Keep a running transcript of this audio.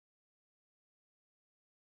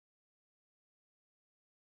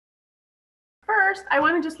first, I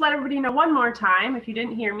want to just let everybody know one more time, if you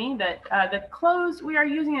didn't hear me, that we are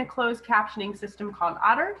using a closed captioning system called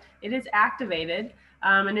Otter. It is activated,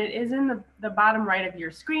 and it is in the bottom right of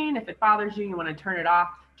your screen. If it bothers you, you want to turn it off,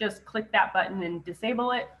 just click that button and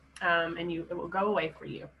disable it, and it will go away for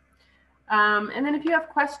you. And then if you have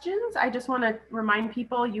questions, I just want to remind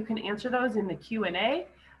people you can answer those in the Q&A,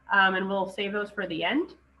 and we'll save those for the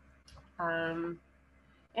end.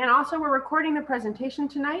 And also, we're recording the presentation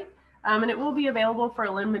tonight, and it will be available for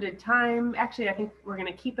a limited time. Actually, I think we're going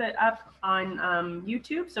to keep it up on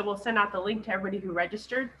YouTube, so we'll send out the link to everybody who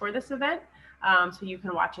registered for this event, so you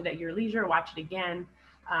can watch it at your leisure, watch it again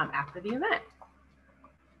after the event.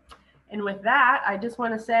 And with that, I just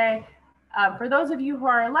want to say, for those of you who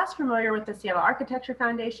are less familiar with the Seattle Architecture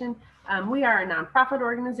Foundation, we are a nonprofit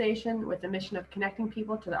organization with the mission of connecting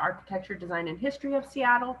people to the architecture, design, and history of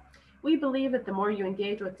Seattle. We believe that the more you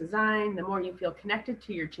engage with design, the more you feel connected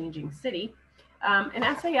to your changing city. And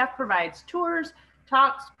SAF provides tours,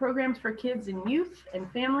 talks, programs for kids and youth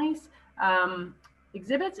and families,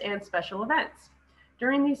 exhibits, and special events.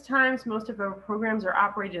 During these times, most of our programs are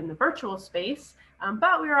operated in the virtual space,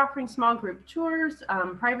 but we are offering small group tours,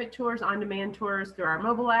 private tours, on-demand tours through our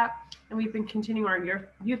mobile app, and we've been continuing our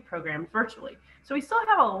youth programs virtually. So we still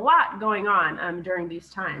have a lot going on during these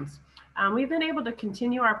times. We've been able to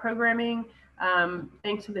continue our programming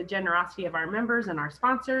thanks to the generosity of our members and our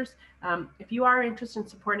sponsors. If you are interested in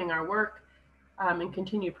supporting our work and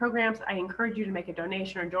continued programs, I encourage you to make a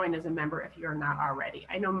donation or join as a member if you're not already.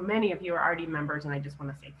 I know many of you are already members, and I just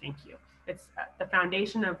want to say thank you. It's the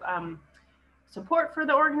foundation of support for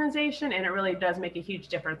the organization, and it really does make a huge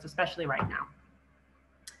difference, especially right now.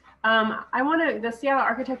 The Seattle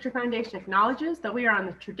Architecture Foundation acknowledges that we are on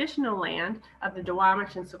the traditional land of the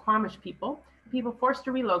Duwamish and Suquamish people forced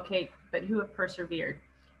to relocate, but who have persevered.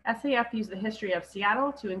 SAF used the history of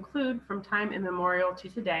Seattle to include from time immemorial to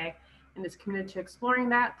today, and is committed to exploring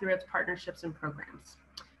that through its partnerships and programs.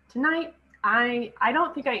 Tonight, I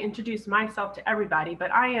don't think I introduced myself to everybody,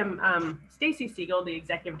 but I am Stacy Siegel, the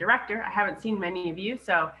executive director. I haven't seen many of you,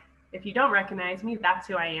 so if you don't recognize me, that's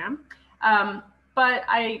who I am.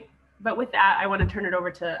 But with that, I want to turn it over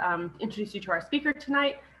to introduce you to our speaker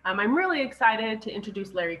tonight. I'm really excited to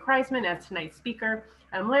introduce Larry Kreisman as tonight's speaker.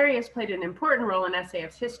 Larry has played an important role in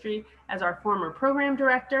SAF's history as our former program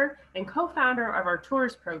director and co-founder of our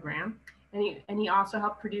tours program. And he also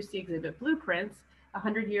helped produce the exhibit Blueprints,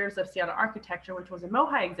 100 Years of Seattle Architecture, which was a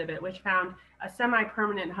MOHAI exhibit, which found a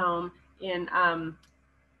semi-permanent home in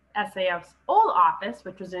SAF's old office,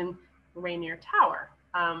 which was in Rainier Tower,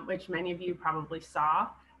 which many of you probably saw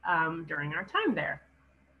during our time there.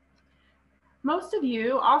 Most of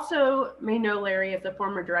you also may know Larry as the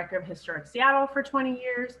former director of Historic Seattle for 20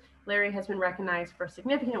 years. Larry has been recognized for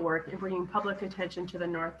significant work in bringing public attention to the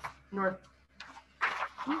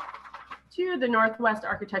Northwest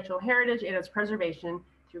architectural heritage and its preservation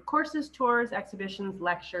through courses, tours, exhibitions,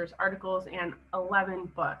 lectures, articles, and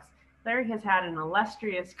 11 books. Larry has had an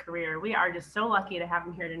illustrious career. We are just so lucky to have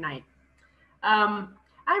him here tonight. I'm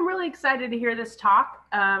really excited to hear this talk.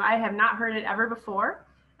 I have not heard it ever before.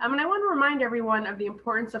 And I want to remind everyone of the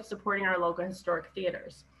importance of supporting our local historic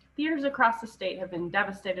theaters. Theaters across the state have been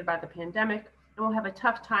devastated by the pandemic and will have a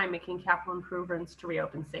tough time making capital improvements to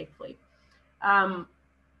reopen safely. I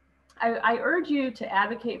urge you to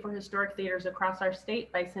advocate for historic theaters across our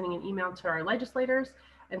state by sending an email to our legislators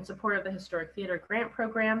in support of the Historic Theater Grant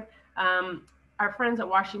Program. Our friends at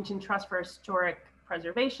Washington Trust for Historic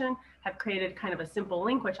Preservation have created kind of a simple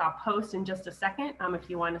link, which I'll post in just a second if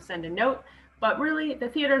you want to send a note. But really, the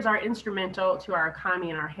theaters are instrumental to our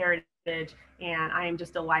economy and our heritage, and I am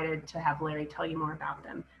just delighted to have Larry tell you more about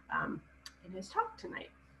them in his talk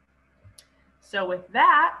tonight. So with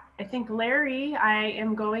that, I think, Larry, I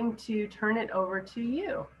am going to turn it over to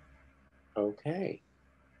you. Okay.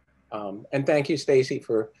 And thank you, Stacy,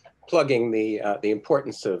 for plugging the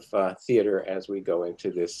importance of theater as we go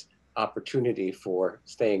into this opportunity for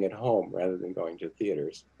staying at home rather than going to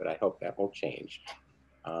theaters, but I hope that will change.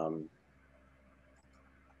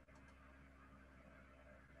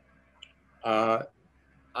 I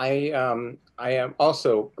am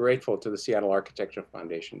also grateful to the Seattle Architecture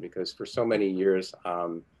Foundation because for so many years,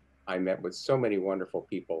 I met with so many wonderful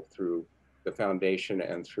people through the foundation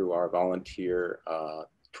and through our volunteer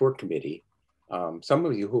tour committee. Some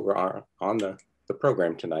of you who are on the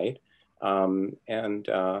program tonight.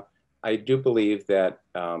 I do believe that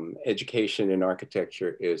education in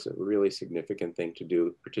architecture is a really significant thing to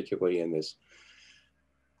do, particularly in this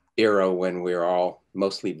era when we're all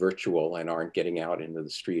mostly virtual and aren't getting out into the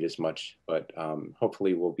street as much, but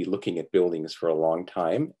hopefully we'll be looking at buildings for a long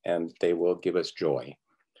time and they will give us joy.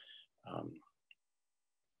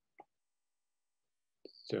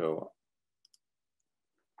 So,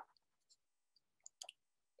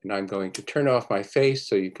 and I'm going to turn off my face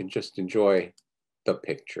so you can just enjoy the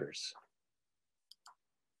pictures.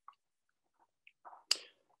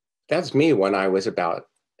 That's me when I was about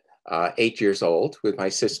 8 years old with my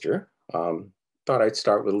sister. Thought I'd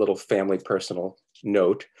start with a little family personal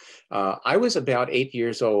note. I was about 8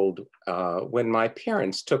 years old when my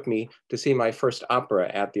parents took me to see my first opera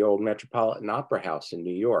at the old Metropolitan Opera House in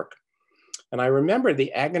New York. And I remember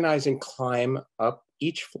the agonizing climb up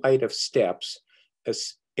each flight of steps,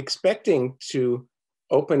 expecting to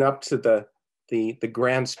open up to the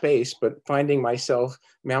grand space, but finding myself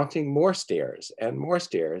mounting more stairs and more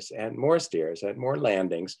stairs and more stairs and more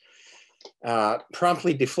landings,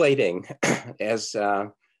 promptly deflating as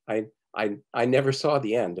I never saw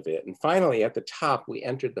the end of it. And finally, at the top, we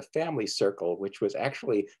entered the family circle, which was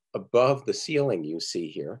actually above the ceiling you see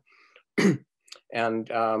here.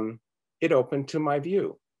 And it opened to my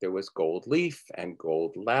view. There was gold leaf and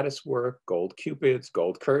gold lattice work, gold cupids,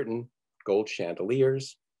 gold curtain, gold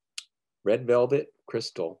chandeliers, red velvet,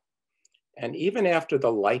 crystal. And even after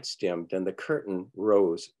the lights dimmed and the curtain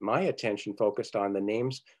rose, my attention focused on the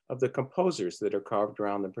names of the composers that are carved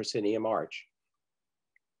around the proscenium arch.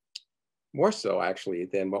 More so, actually,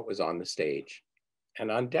 than what was on the stage. And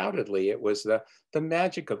undoubtedly, it was the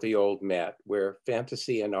magic of the old Met, where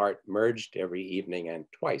fantasy and art merged every evening and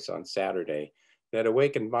twice on Saturday, that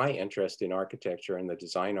awakened my interest in architecture and the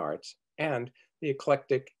design arts and the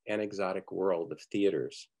eclectic and exotic world of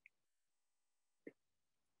theaters.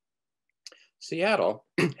 Seattle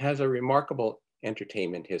has a remarkable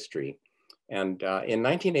entertainment history. And in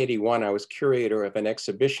 1981, I was curator of an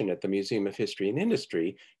exhibition at the Museum of History and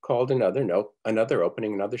Industry called Another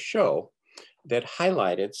Opening, Another Show, that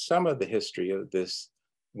highlighted some of the history of this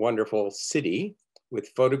wonderful city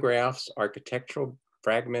with photographs, architectural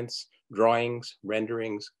fragments, drawings,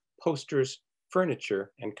 renderings, posters,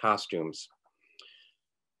 furniture, and costumes.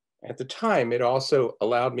 At the time, it also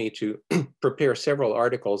allowed me to prepare several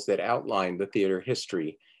articles that outlined the theater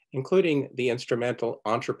history, including the instrumental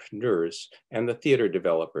entrepreneurs and the theater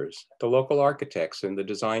developers, the local architects and the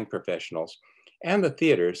design professionals, and the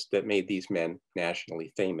theaters that made these men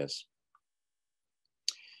nationally famous.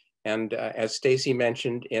 And as Stacy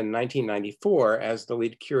mentioned, in 1994, as the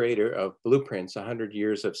lead curator of Blueprints, 100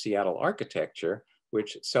 Years of Seattle Architecture,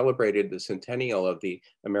 which celebrated the centennial of the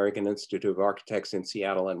American Institute of Architects in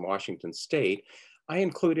Seattle and Washington State, I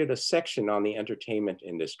included a section on the entertainment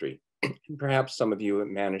industry. And perhaps some of you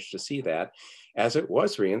managed to see that, as it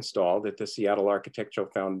was reinstalled at the Seattle Architectural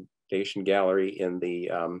Foundation Gallery in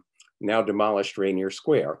the now demolished Rainier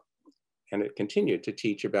Square. And it continued to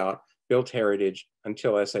teach about built heritage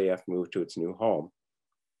until SAF moved to its new home.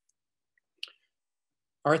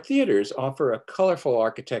 Our theaters offer a colorful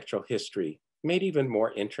architectural history, made even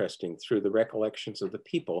more interesting through the recollections of the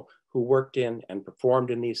people who worked in and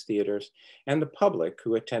performed in these theaters and the public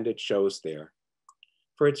who attended shows there.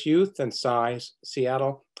 For its youth and size,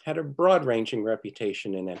 Seattle had a broad-ranging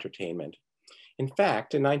reputation in entertainment. In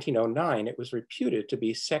fact, in 1909, it was reputed to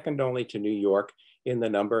be second only to New York in the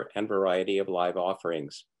number and variety of live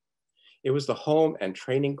offerings. It was the home and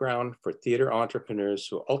training ground for theater entrepreneurs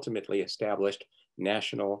who ultimately established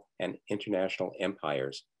national and international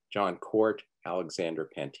empires: John Cort, Alexander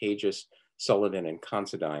Pantages, Sullivan and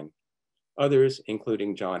Considine. Others,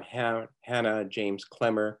 including John Hanna, James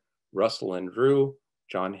Clemmer, Russell and Drew,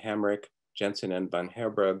 John Hamrick, Jensen and Van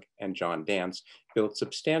Herberg, and John Danz, built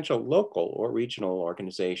substantial local or regional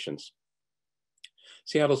organizations.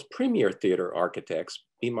 Seattle's premier theater architects,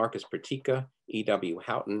 B. Marcus Priteca, E.W.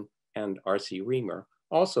 Houghton, and R.C. Reamer,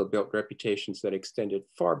 also built reputations that extended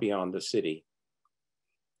far beyond the city.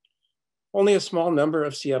 Only a small number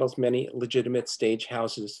of Seattle's many legitimate stage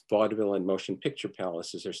houses, vaudeville, and motion picture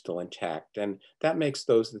palaces are still intact, and that makes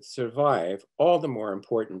those that survive all the more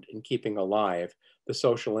important in keeping alive the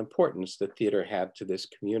social importance that theater had to this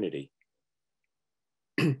community.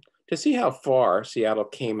 To see how far Seattle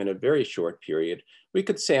came in a very short period, we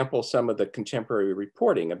could sample some of the contemporary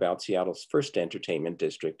reporting about Seattle's first entertainment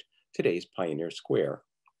district, today's Pioneer Square.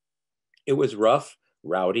 It was rough,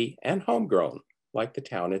 rowdy, and homegrown, like the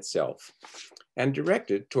town itself, and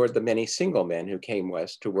directed toward the many single men who came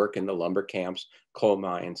west to work in the lumber camps, coal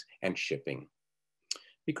mines, and shipping.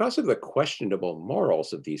 Because of the questionable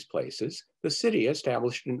morals of these places, the city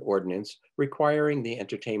established an ordinance requiring the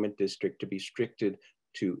entertainment district to be restricted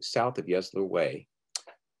to south of Yesler Way.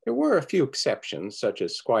 There were a few exceptions, such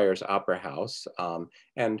as Squire's Opera House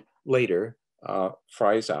and later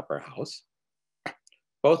Fry's Opera House,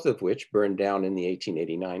 both of which burned down in the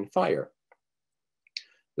 1889 fire.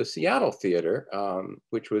 The Seattle Theater,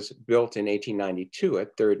 which was built in 1892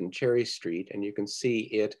 at 3rd and Cherry Street, and you can see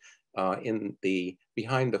it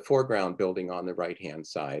behind the foreground building on the right-hand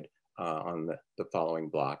side on the following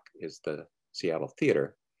block is the Seattle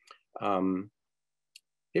Theater.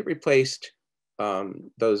 It replaced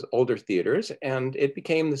those older theaters, and it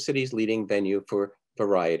became the city's leading venue for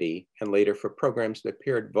variety and later for programs that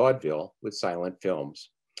paired vaudeville with silent films.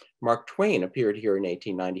 Mark Twain appeared here in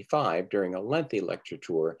 1895 during a lengthy lecture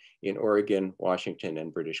tour in Oregon, Washington,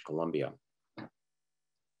 and British Columbia.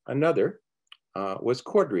 Another was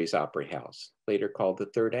Corddry's Opera House, later called the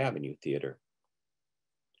Third Avenue Theater.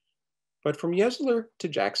 But from Yesler to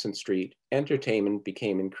Jackson Street, entertainment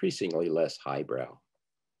became increasingly less highbrow.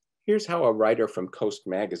 Here's how a writer from Coast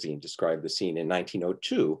magazine described the scene in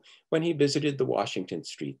 1902 when he visited the Washington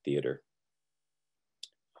Street Theater.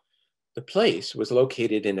 The place was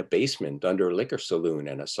located in a basement under a liquor saloon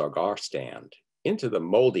and a cigar stand. Into the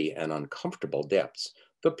moldy and uncomfortable depths,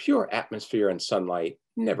 the pure atmosphere and sunlight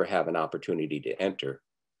never have an opportunity to enter.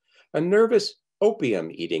 A nervous,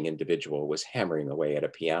 opium-eating individual was hammering away at a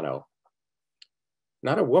piano.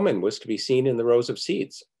 Not a woman was to be seen in the rows of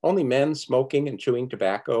seats, only men smoking and chewing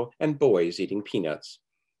tobacco and boys eating peanuts.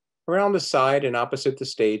 Around the side and opposite the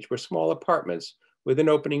stage were small apartments with an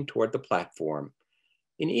opening toward the platform.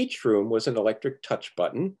 In each room was an electric touch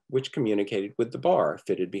button, which communicated with the bar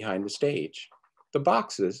fitted behind the stage. The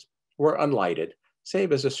boxes were unlighted,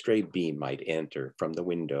 save as a stray beam might enter from the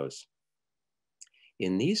windows.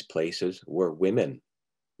 In these places were women,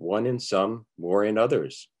 one in some, more in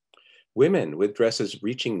others. Women with dresses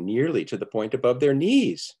reaching nearly to the point above their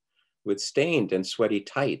knees, with stained and sweaty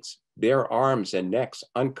tights, bare arms and necks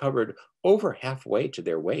uncovered over halfway to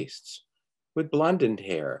their waists, with blondined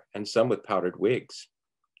hair and some with powdered wigs,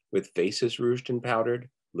 with faces rouged and powdered,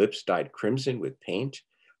 lips dyed crimson with paint,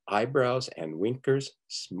 eyebrows and winkers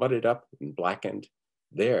smutted up and blackened.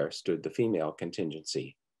 There stood the female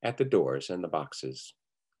contingency at the doors and the boxes.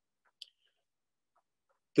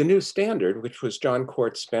 The new standard, which was John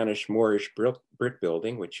Cort's Spanish Moorish brick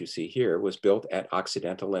building, which you see here, was built at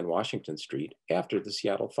Occidental and Washington Street after the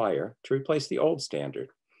Seattle fire to replace the old standard.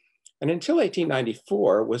 And until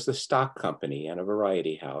 1894 was the stock company and a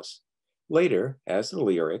variety house. Later, as the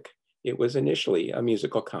Lyric, it was initially a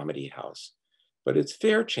musical comedy house, but its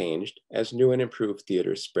fare changed as new and improved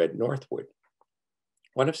theaters spread northward.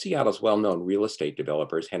 One of Seattle's well-known real estate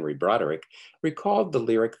developers, Henry Broderick, recalled the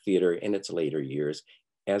Lyric Theater in its later years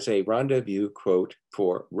as a rendezvous, quote,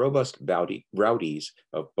 for robust rowdies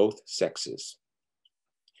of both sexes.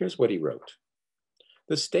 Here's what he wrote.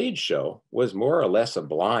 The stage show was more or less a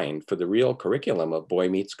blind for the real curriculum of Boy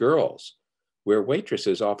Meets Girls, where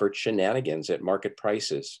waitresses offered shenanigans at market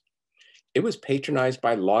prices. It was patronized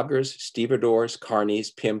by loggers, stevedores,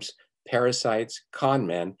 carnies, pimps, parasites, con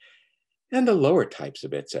men, and the lower types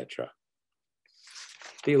of etc.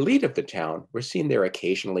 The elite of the town were seen there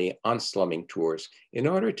occasionally on slumming tours in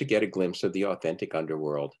order to get a glimpse of the authentic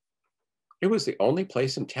underworld. It was the only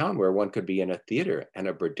place in town where one could be in a theater and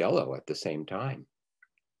a bordello at the same time.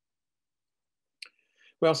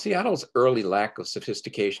 Well, Seattle's early lack of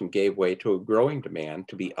sophistication gave way to a growing demand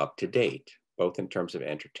to be up to date, both in terms of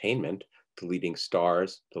entertainment, the leading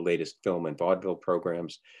stars, the latest film and vaudeville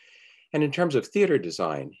programs, and in terms of theater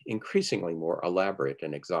design, increasingly more elaborate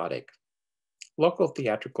and exotic. Local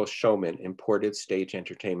theatrical showmen imported stage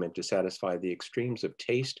entertainment to satisfy the extremes of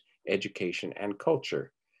taste, education, and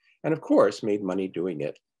culture, and of course, made money doing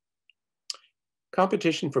it.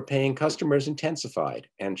 Competition for paying customers intensified,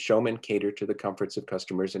 and showmen catered to the comforts of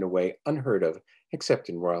customers in a way unheard of, except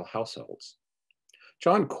in royal households.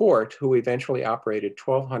 John Cort, who eventually operated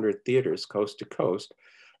 1,200 theaters coast to coast,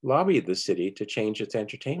 lobbied the city to change its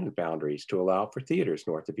entertainment boundaries to allow for theaters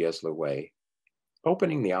north of Yesler Way,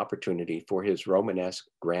 opening the opportunity for his Romanesque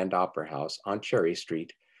Grand Opera House on Cherry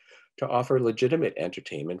Street to offer legitimate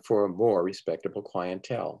entertainment for a more respectable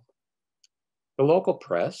clientele. The local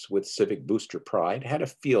press, with civic booster pride, had a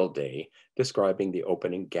field day describing the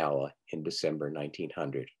opening gala in December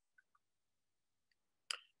 1900.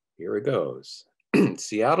 Here it goes.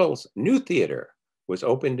 Seattle's new theater was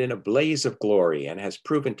opened in a blaze of glory and has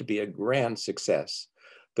proven to be a grand success.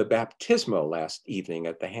 The baptismo last evening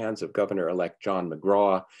at the hands of Governor-elect John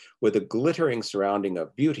McGraw, with a glittering surrounding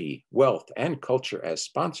of beauty, wealth, and culture as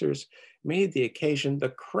sponsors, made the occasion the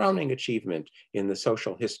crowning achievement in the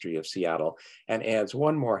social history of Seattle and adds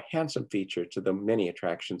one more handsome feature to the many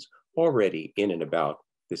attractions already in and about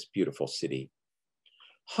this beautiful city.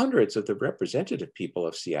 Hundreds of the representative people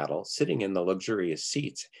of Seattle sitting in the luxurious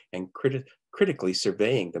seats and critically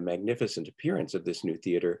surveying the magnificent appearance of this new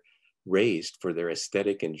theater raised for their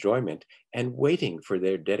aesthetic enjoyment and waiting for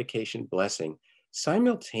their dedication blessing,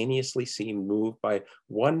 simultaneously seemed moved by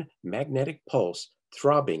one magnetic pulse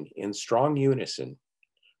throbbing in strong unison,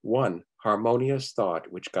 one harmonious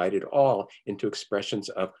thought which guided all into expressions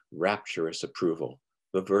of rapturous approval.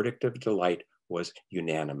 The verdict of delight was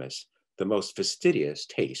unanimous. The most fastidious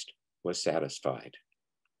taste was satisfied.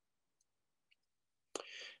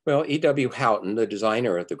 Well, E.W. Houghton, the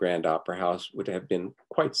designer of the Grand Opera House, would have been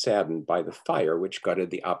quite saddened by the fire which gutted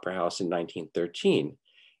the Opera House in 1913,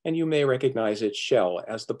 and you may recognize its shell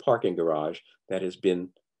as the parking garage that has been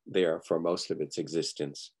there for most of its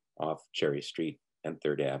existence off Cherry Street and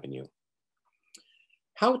 3rd Avenue.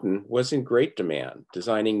 Houghton was in great demand,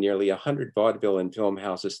 designing nearly 100 vaudeville and film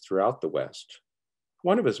houses throughout the West.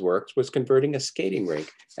 One of his works was converting a skating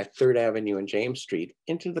rink at 3rd Avenue and James Street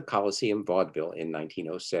into the Coliseum Vaudeville in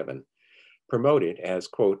 1907, promoted as,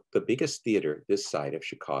 quote, the biggest theater this side of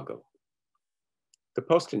Chicago. The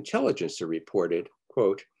Post-Intelligencer reported,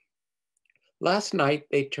 quote, last night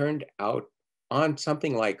they turned out on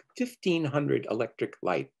something like 1,500 electric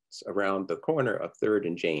lights around the corner of 3rd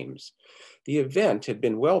and James. The event had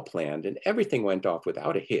been well planned and everything went off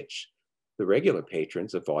without a hitch. The regular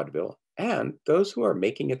patrons of vaudeville and those who are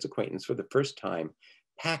making its acquaintance for the first time,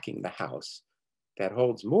 packing the house that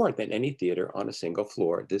holds more than any theater on a single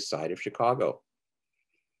floor this side of Chicago.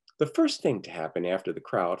 The first thing to happen after the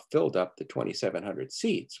crowd filled up the 2,700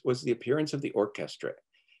 seats was the appearance of the orchestra.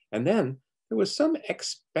 And then there was some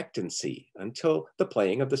expectancy until the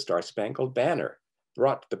playing of the Star-Spangled Banner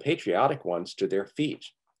brought the patriotic ones to their feet,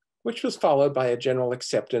 which was followed by a general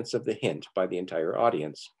acceptance of the hint by the entire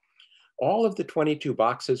audience. All of the 22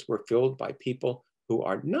 boxes were filled by people who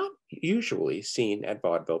are not usually seen at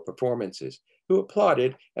vaudeville performances, who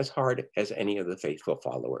applauded as hard as any of the faithful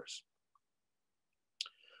followers.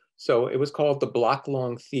 So it was called the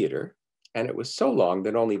Block-Long Theater, and it was so long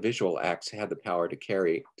that only visual acts had the power to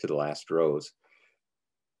carry to the last rows.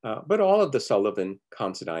 But all of the Sullivan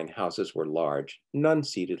Considine houses were large, none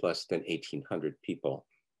seated less than 1,800 people.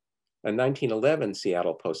 A 1911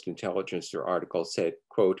 Seattle Post-Intelligencer article said,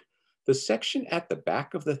 quote, the section at the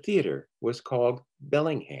back of the theater was called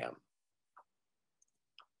Bellingham.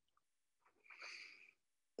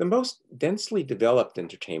 The most densely developed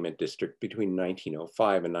entertainment district between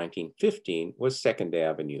 1905 and 1915 was 2nd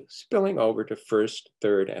Avenue, spilling over to 1st,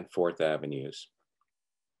 3rd, and 4th Avenues.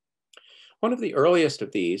 One of the earliest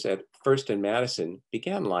of these, at 1st and Madison,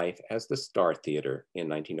 began life as the Star Theater in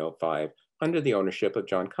 1905 under the ownership of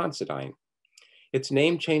John Considine. Its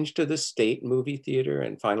name changed to the State Movie Theater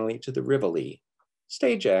and finally to the Rivoli.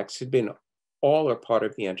 Stage acts had been all or part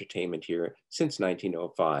of the entertainment here since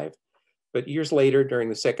 1905, but years later, during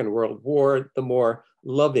the Second World War, the more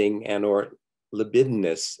loving and or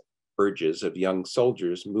libidinous urges of young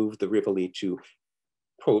soldiers moved the Rivoli to,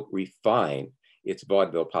 quote, refine its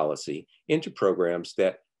vaudeville policy into programs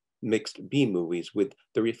that mixed B movies with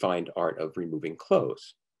the refined art of removing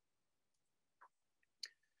clothes.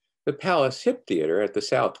 The Palace Hip Theater at the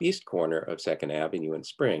southeast corner of 2nd Avenue and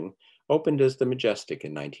Spring opened as the Majestic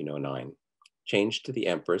in 1909, changed to the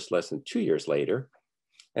Empress less than 2 years later,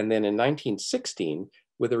 and then in 1916,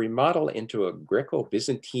 with a remodel into a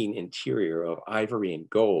Greco-Byzantine interior of ivory and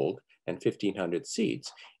gold and 1,500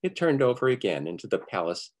 seats, it turned over again into the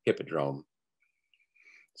Palace Hippodrome.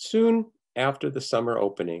 Soon after the summer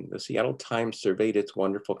opening, the Seattle Times surveyed its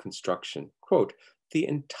wonderful construction. Quote, the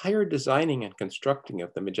entire designing and constructing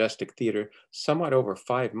of the Majestic Theater, somewhat over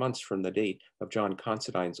 5 months from the date of John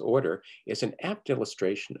Considine's order, is an apt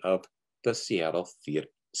illustration of the Seattle theater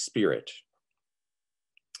spirit.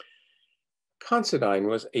 Considine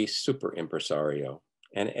was a super impresario,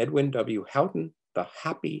 and Edwin W. Houghton, the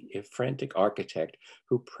happy if frantic architect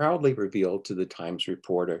who proudly revealed to the Times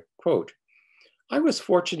reporter, quote, I was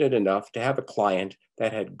fortunate enough to have a client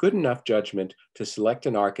that had good enough judgment to select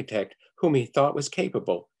an architect whom he thought was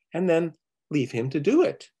capable, and then leave him to do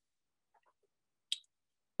it.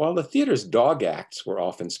 While the theater's dog acts were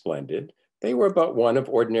often splendid, they were but one of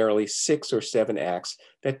ordinarily 6 or 7 acts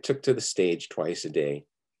that took to the stage twice a day.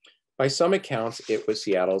 By some accounts, it was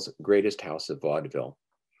Seattle's greatest house of vaudeville.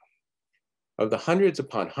 Of the hundreds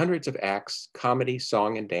upon hundreds of acts, comedy,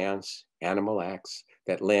 song and dance, animal acts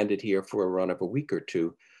that landed here for a run of a week or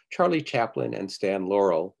two, Charlie Chaplin and Stan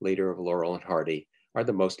Laurel, later of Laurel and Hardy, are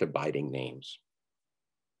the most abiding names.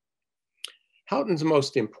 Houghton's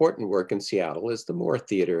most important work in Seattle is the Moore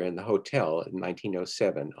Theater and the Hotel in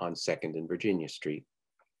 1907 on 2nd and Virginia Street,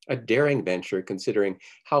 a daring venture considering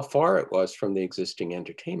how far it was from the existing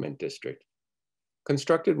entertainment district.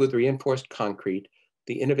 Constructed with reinforced concrete,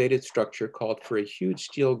 The innovative structure called for a huge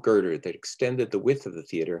steel girder that extended the width of the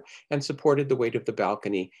theater and supported the weight of the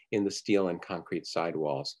balcony in the steel and concrete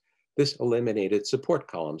sidewalls. This eliminated support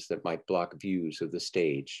columns that might block views of the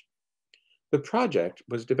stage. The project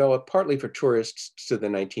was developed partly for tourists to the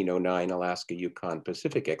 1909 Alaska-Yukon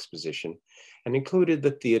Pacific Exposition and included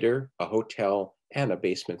the theater, a hotel, and a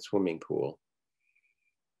basement swimming pool.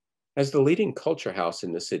 As the leading culture house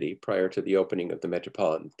in the city prior to the opening of the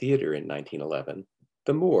Metropolitan Theater in 1911,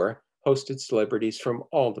 the Moor hosted celebrities from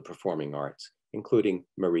all the performing arts, including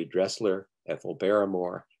Marie Dressler, Ethel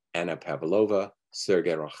Barrymore, Anna Pavlova,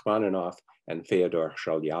 Sergei Rachmaninoff, and Fyodor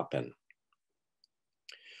Shalyapin.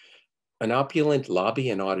 An opulent lobby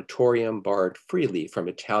and auditorium borrowed freely from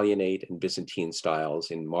Italianate and Byzantine styles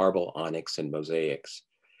in marble, onyx, and mosaics.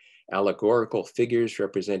 Allegorical figures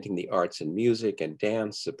representing the arts and music and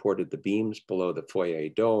dance supported the beams below the foyer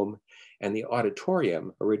dome, and the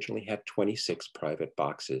auditorium originally had 26 private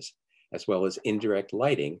boxes, as well as indirect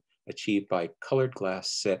lighting achieved by colored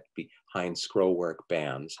glass set behind scrollwork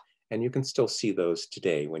bands, and you can still see those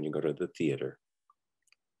today when you go to the theater.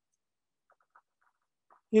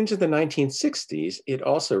 Into the 1960s, it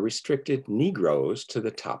also restricted Negroes to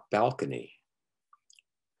the top balcony.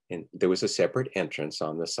 And there was a separate entrance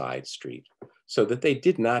on the side street so that they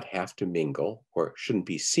did not have to mingle or shouldn't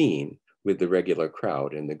be seen with the regular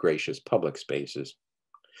crowd in the gracious public spaces.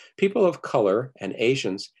 People of color and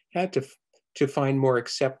Asians had to find more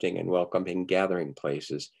accepting and welcoming gathering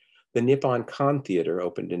places. The Nippon Kan Theater,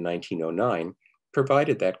 opened in 1909,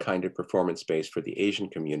 provided that kind of performance space for the Asian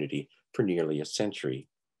community for nearly a century.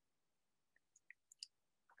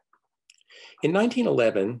 In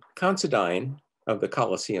 1911, Considine of the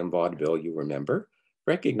Coliseum Vaudeville, you remember,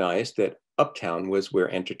 recognized that Uptown was where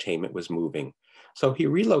entertainment was moving. So he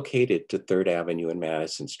relocated to 3rd Avenue and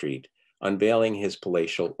Madison Street, unveiling his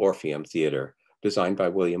palatial Orpheum Theater, designed by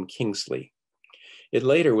William Kingsley. It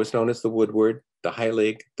later was known as the Woodward, the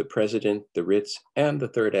Heilig, the President, the Ritz, and the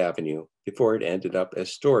 3rd Avenue, before it ended up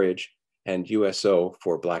as storage and USO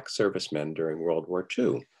for Black servicemen during World War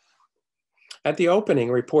II. At the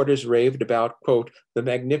opening, reporters raved about, quote, the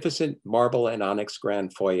magnificent marble and onyx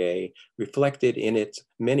grand foyer, reflected in its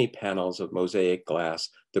many panels of mosaic glass,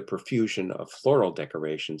 the profusion of floral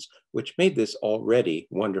decorations, which made this already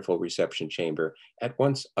wonderful reception chamber at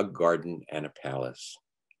once a garden and a palace.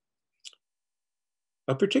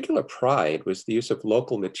 A particular pride was the use of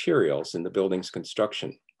local materials in the building's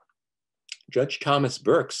construction. Judge Thomas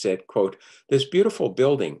Burke said, quote, this beautiful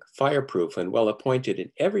building, fireproof and well-appointed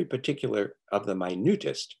in every particular of the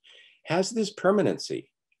minutest, has this permanency.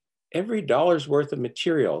 Every dollar's worth of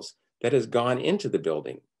materials that has gone into the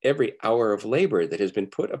building, every hour of labor that has been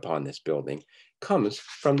put upon this building comes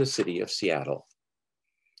from the city of Seattle.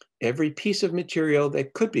 Every piece of material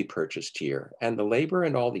that could be purchased here, and the labor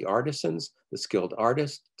and all the artisans, the skilled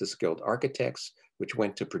artists, the skilled architects, which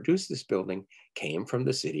went to produce this building, came from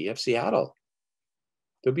the city of Seattle.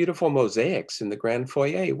 The beautiful mosaics in the grand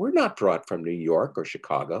foyer were not brought from New York or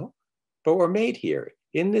Chicago, but were made here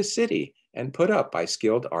in this city and put up by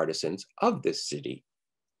skilled artisans of this city.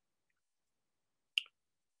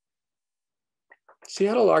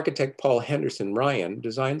 Seattle architect Paul Henderson Ryan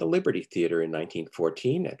designed the Liberty Theater in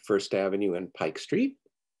 1914 at First Avenue and Pike Street.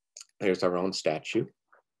 There's our own statue.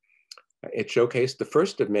 It showcased the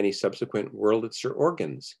first of many subsequent Wurlitzer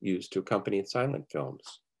organs used to accompany silent films.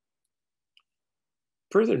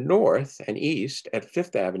 Further north and east at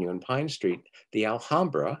Fifth Avenue and Pine Street, the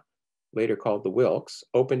Alhambra, later called the Wilkes,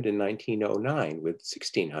 opened in 1909 with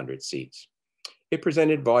 1,600 seats. It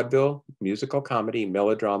presented vaudeville, musical comedy,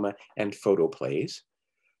 melodrama, and photoplays,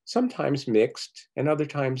 sometimes mixed and other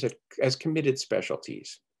times as committed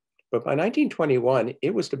specialties. But by 1921,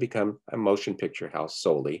 it was to become a motion picture house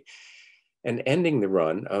solely, and ending the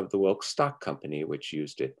run of the Wilkes Stock Company, which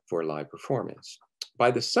used it for live performance. By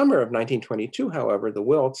the summer of 1922, however, the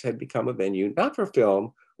Wilkes had become a venue not for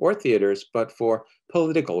film or theaters, but for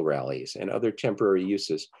political rallies and other temporary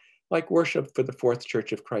uses, like worship for the Fourth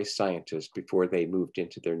Church of Christ Scientists before they moved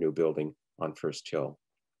into their new building on First Hill.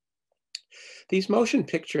 These motion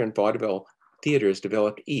picture and vaudeville theaters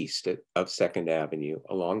developed east of 2nd Avenue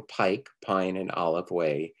along Pike, Pine, and Olive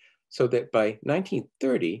Way, so that by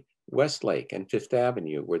 1930, Westlake and Fifth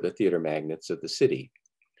Avenue were the theater magnets of the city.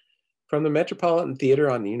 From the Metropolitan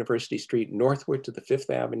Theater on the University Street northward to the Fifth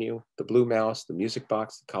Avenue, the Blue Mouse, the Music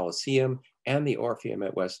Box, the Coliseum, and the Orpheum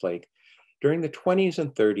at Westlake, during the 20s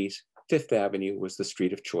and 30s, Fifth Avenue was the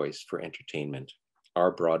street of choice for entertainment,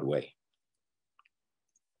 our Broadway.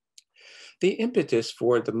 The impetus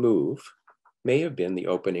for the move may have been the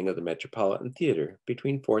opening of the Metropolitan Theater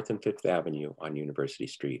between 4th and 5th Avenue on University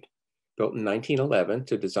Street. built in 1911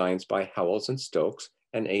 to designs by Howells and Stokes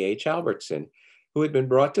and A.H. Albertson, who had been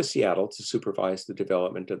brought to Seattle to supervise the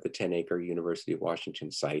development of the 10-acre University of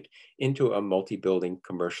Washington site into a multi-building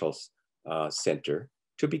commercial center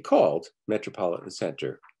to be called Metropolitan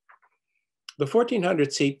Center. The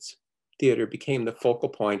 1,400 seats theater became the focal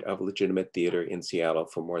point of legitimate theater in Seattle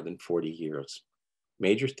for more than 40 years.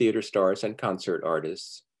 Major theater stars and concert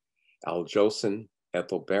artists, Al Jolson,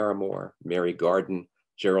 Ethel Barrymore, Mary Garden,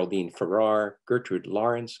 Geraldine Farrar, Gertrude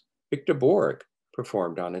Lawrence, Victor Borg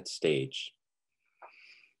performed on its stage.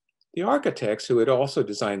 The architects, who had also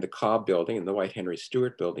designed the Cobb Building and the White Henry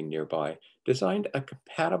Stewart Building nearby, designed a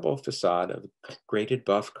compatible facade of grated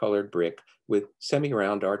buff-colored brick with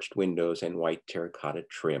semi-round arched windows and white terracotta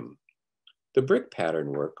trim. The brick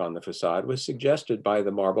pattern work on the facade was suggested by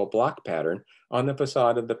the marble block pattern on the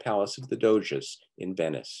facade of the Palace of the Doges in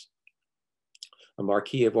Venice. A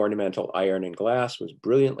marquee of ornamental iron and glass was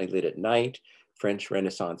brilliantly lit at night. French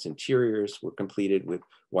Renaissance interiors were completed with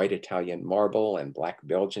white Italian marble and black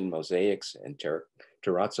Belgian mosaics and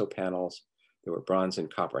terrazzo panels. There were bronze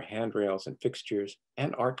and copper handrails and fixtures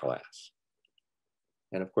and art glass.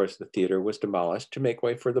 And of course, the theater was demolished to make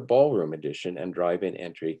way for the ballroom addition and drive-in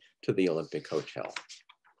entry to the Olympic Hotel.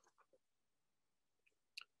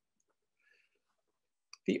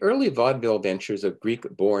 The early vaudeville ventures of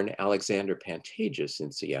Greek-born Alexander Pantages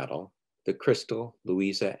in Seattle, the Crystal,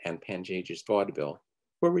 Louisa, and Pantages vaudeville,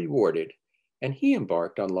 were rewarded, and he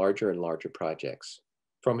embarked on larger and larger projects.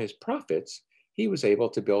 From his profits, he was able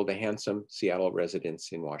to build a handsome Seattle residence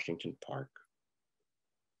in Washington Park.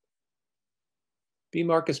 B.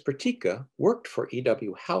 Marcus Priteca worked for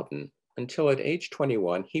E.W. Houghton until at age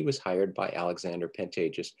 21, he was hired by Alexander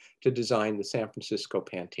Pantages to design the San Francisco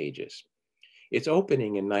Pantages. Its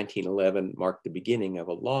opening in 1911 marked the beginning of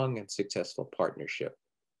a long and successful partnership.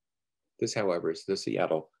 This, however, is the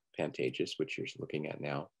Seattle Pantages, which you're looking at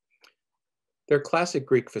now. Their classic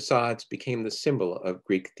Greek facades became the symbol of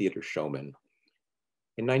Greek theater showmen.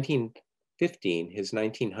 In 1915, his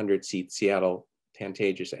 1,900-seat Seattle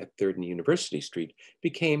Pantages at 3rd and University Street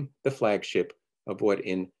became the flagship of what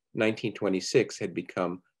in 1926 had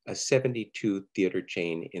become a 72 theater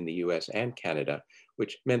chain in the US and Canada,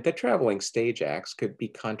 which meant that traveling stage acts could be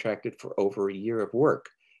contracted for over a year of work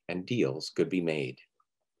and deals could be made.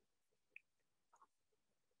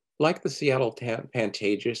 Like the Seattle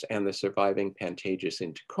Pantages and the surviving Pantages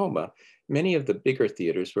in Tacoma, many of the bigger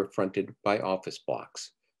theaters were fronted by office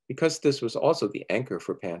blocks. Because this was also the anchor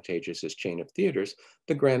for Pantages' chain of theaters,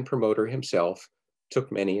 the grand promoter himself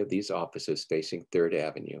took many of these offices facing 3rd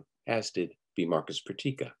Avenue, as did B. Marcus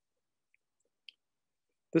Priteca.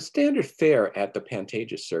 The standard fare at the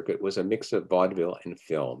Pantages circuit was a mix of vaudeville and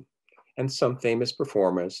film, and some famous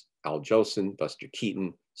performers, Al Jolson, Buster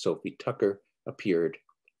Keaton, Sophie Tucker, appeared.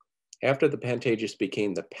 After the Pantages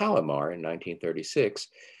became the Palomar in 1936,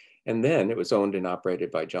 and then it was owned and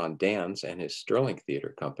operated by John Danz and his Sterling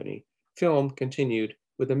Theater Company, film continued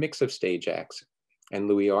with a mix of stage acts, and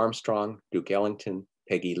Louis Armstrong, Duke Ellington,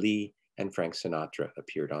 Peggy Lee, and Frank Sinatra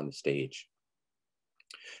appeared on the stage.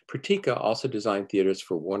 Priteca also designed theaters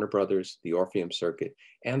for Warner Brothers, the Orpheum Circuit,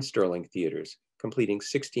 and Sterling Theaters, completing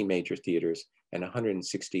 60 major theaters and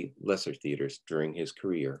 160 lesser theaters during his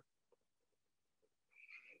career.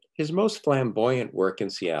 His most flamboyant work in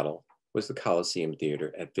Seattle was the Coliseum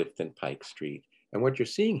Theater at 5th and Pike Street. And what you're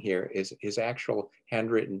seeing here is his actual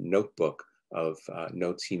handwritten notebook of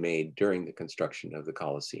notes he made during the construction of the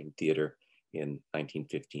Coliseum Theater in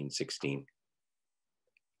 1915-16.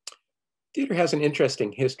 Theater has an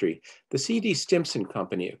interesting history. The C.D. Stimson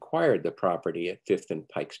Company acquired the property at 5th and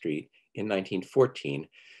Pike Street in 1914.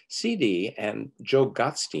 C.D. and Joe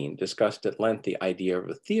Gottstein discussed at length the idea of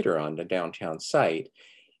a theater on the downtown site.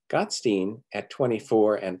 Gottstein, at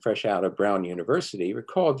 24 and fresh out of Brown University,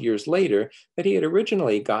 recalled years later that he had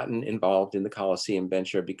originally gotten involved in the Coliseum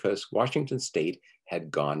venture because Washington State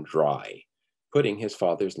had gone dry, putting his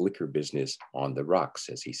father's liquor business on the rocks,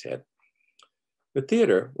 as he said. The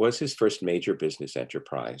theater was his first major business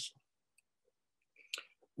enterprise.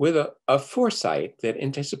 With a foresight that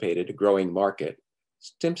anticipated a growing market,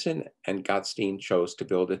 Stimson and Gottstein chose to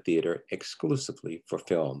build a theater exclusively for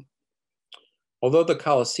film. Although the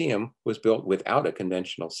Coliseum was built without a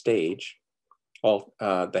conventional stage,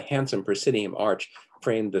 the handsome proscenium arch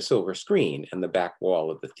framed the silver screen and the back wall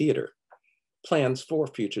of the theater. Plans for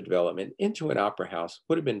future development into an opera house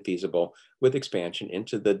would have been feasible with expansion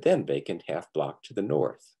into the then vacant half block to the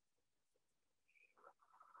north.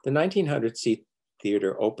 The 1,900-seat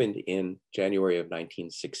theater opened in January of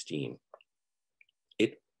 1916.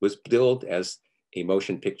 It was billed as a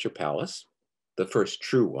motion picture palace, the first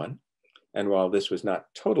true one, And while this was not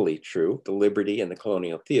totally true, the Liberty and the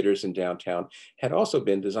Colonial theaters in downtown had also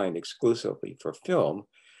been designed exclusively for film.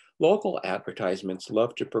 Local advertisements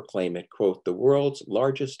loved to proclaim it, quote, the world's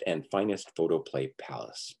largest and finest photoplay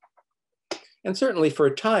palace. And certainly for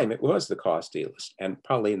a time, it was the costliest and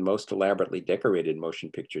probably the most elaborately decorated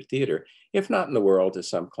motion picture theater, if not in the world, as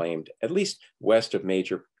some claimed, at least west of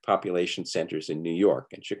major population centers in New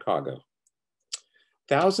York and Chicago.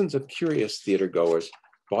 Thousands of curious theater goers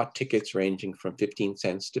bought tickets ranging from 15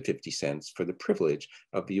 cents to 50 cents for the privilege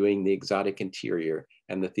of viewing the exotic interior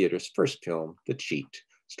and the theater's first film, The Cheat,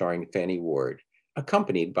 starring Fanny Ward,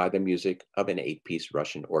 accompanied by the music of an 8-piece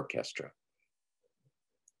Russian orchestra.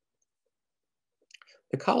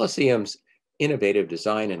 The Coliseum's innovative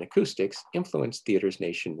design and acoustics influenced theaters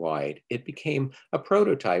nationwide. It became a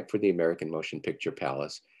prototype for the American Motion Picture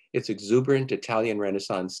Palace. Its exuberant Italian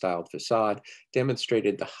Renaissance-styled facade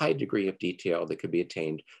demonstrated the high degree of detail that could be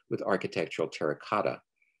attained with architectural terracotta.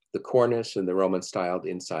 The cornice and the Roman-styled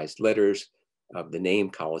incised letters of the name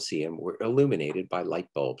Coliseum were illuminated by light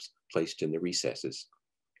bulbs placed in the recesses.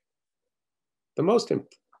 The most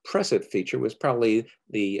impressive feature was probably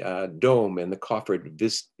the dome and the coffered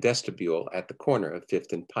vestibule at the corner of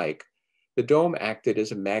 5th and Pike. The dome acted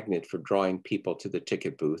as a magnet for drawing people to the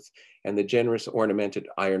ticket booth, and the generous ornamented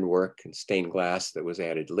ironwork and stained glass that was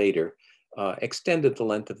added later extended the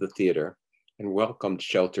length of the theater and welcomed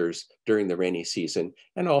shelters during the rainy season,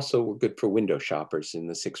 and also were good for window shoppers in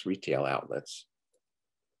the 6 retail outlets.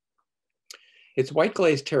 Its white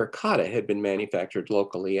glazed terracotta had been manufactured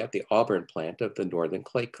locally at the Auburn plant of the Northern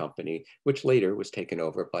Clay Company, which later was taken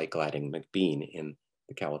over by Gladding McBean in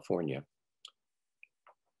California.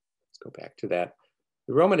 Let's go back to that.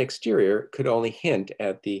 The Roman exterior could only hint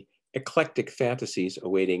at the eclectic fantasies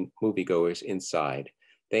awaiting moviegoers inside.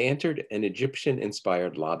 They entered an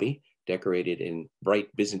Egyptian-inspired lobby, decorated in bright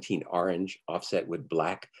Byzantine orange, offset with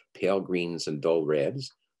black, pale greens, and dull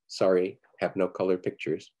reds. Sorry, have no color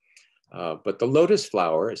pictures. But the lotus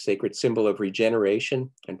flower, a sacred symbol of regeneration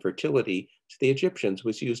and fertility to the Egyptians,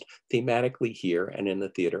 was used thematically here and in the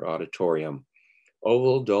theater auditorium.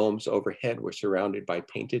 Oval domes overhead were surrounded by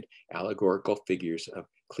painted allegorical figures of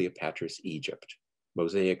Cleopatra's Egypt.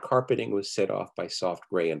 Mosaic carpeting was set off by soft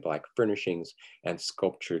gray and black furnishings and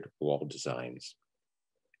sculptured wall designs.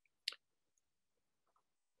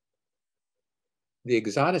 The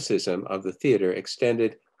exoticism of the theater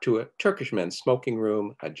extended to a Turkish men's smoking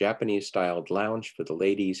room, a Japanese-styled lounge for the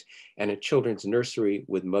ladies, and a children's nursery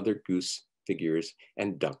with mother goose figures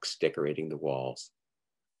and ducks decorating the walls.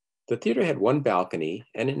 The theater had one balcony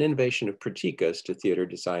and an innovation of Priteca's to theater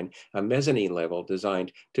design, a mezzanine level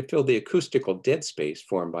designed to fill the acoustical dead space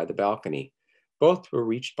formed by the balcony. Both were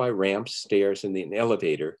reached by ramps, stairs, and an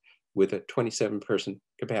elevator with a 27-person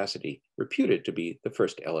capacity, reputed to be the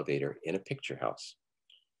first elevator in a picture house.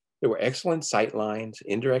 There were excellent sight lines,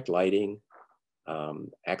 indirect lighting,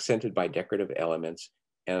 accented by decorative elements,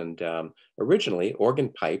 and originally organ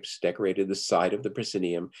pipes decorated the side of the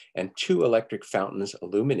proscenium, and 2 electric fountains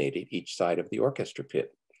illuminated each side of the orchestra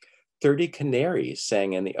pit. 30 canaries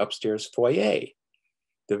sang in the upstairs foyer.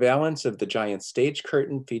 The valance of the giant stage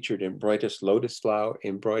curtain featured embroidered lotus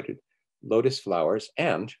flowers,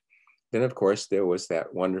 and then of course there was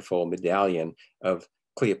that wonderful medallion of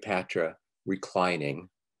Cleopatra reclining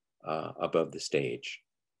above the stage.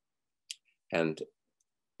 And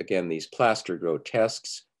again, these plaster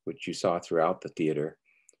grotesques, which you saw throughout the theater.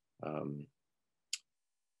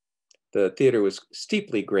 The theater was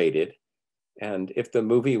steeply graded, and if the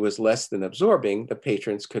movie was less than absorbing, the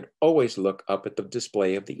patrons could always look up at the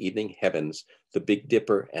display of the evening heavens, the Big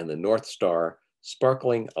Dipper and the North Star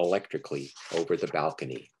sparkling electrically over the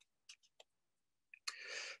balcony.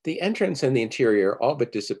 The entrance and the interior all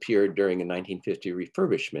but disappeared during a 1950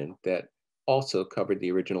 refurbishment that also covered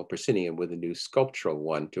the original proscenium with a new sculptural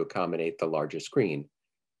one to accommodate the larger screen,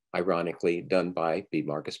 ironically done by B.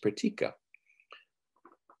 Marcus Priteca.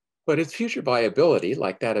 But its future viability,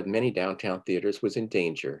 like that of many downtown theaters, was in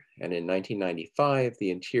danger. And in 1995, the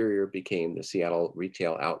interior became the Seattle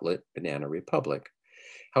retail outlet Banana Republic.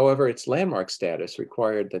 However, its landmark status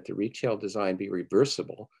required that the retail design be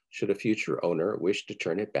reversible should a future owner wish to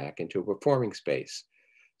turn it back into a performing space.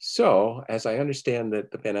 So, as I understand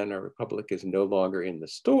that the Banana Republic is no longer in the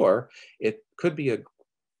store, it could be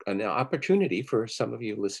an opportunity for some of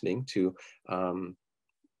you listening to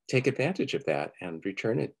take advantage of that and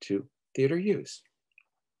return it to theater use.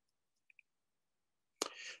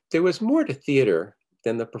 There was more to theater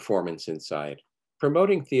than the performance inside.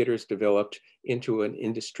 Promoting theaters developed into an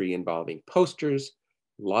industry involving posters,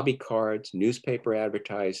 lobby cards, newspaper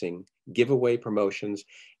advertising, giveaway promotions,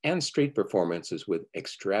 and street performances with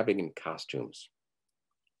extravagant costumes.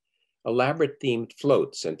 Elaborate themed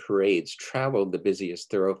floats and parades traveled the busiest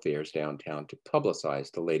thoroughfares downtown to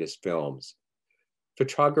publicize the latest films.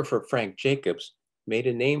 Photographer Frank Jacobs made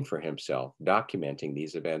a name for himself documenting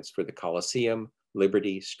these events for the Coliseum,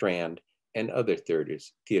 Liberty, Strand, and other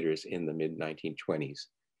theaters in the mid-1920s.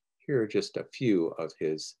 Here are just a few of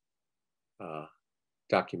his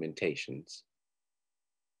documentations.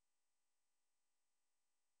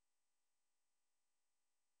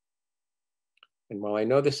 And while I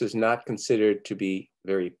know this is not considered to be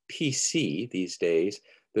very PC these days,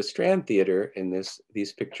 the Strand Theater in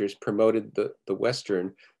these pictures promoted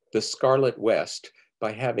the Scarlet West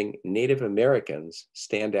by having Native Americans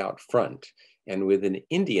stand out front and with an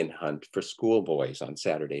Indian hunt for schoolboys on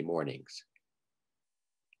Saturday mornings.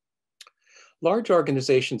 Large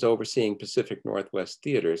organizations overseeing Pacific Northwest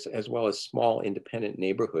theaters, as well as small independent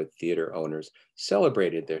neighborhood theater owners,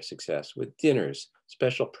 celebrated their success with dinners,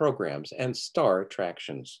 special programs, and star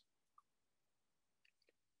attractions.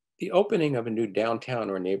 The opening of a new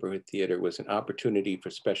downtown or neighborhood theater was an opportunity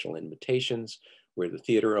for special invitations, where the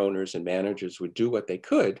theater owners and managers would do what they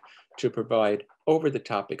could to provide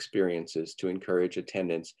over-the-top experiences to encourage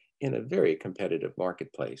attendance in a very competitive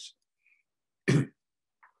marketplace.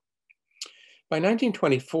 By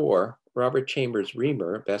 1924, Robert Chambers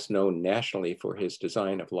Reamer, best known nationally for his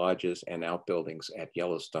design of lodges and outbuildings at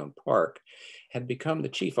Yellowstone Park, had become the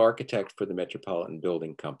chief architect for the Metropolitan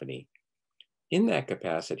Building Company. In that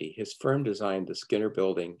capacity, his firm designed the Skinner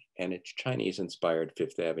Building and its Chinese-inspired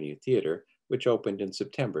Fifth Avenue Theater, which opened in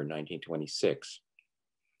September 1926.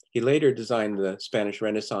 He later designed the Spanish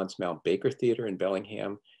Renaissance Mount Baker Theater in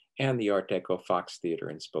Bellingham and the Art Deco Fox Theater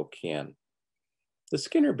in Spokane. The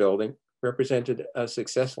Skinner Building represented a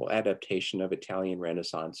successful adaptation of Italian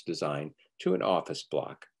Renaissance design to an office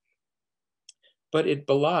block. But it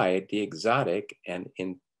belied the exotic and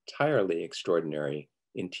entirely extraordinary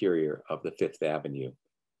interior of the Fifth Avenue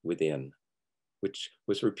within, which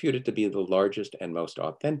was reputed to be the largest and most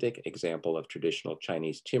authentic example of traditional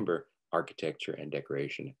Chinese timber architecture and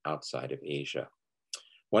decoration outside of Asia.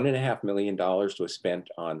 $1.5 million was spent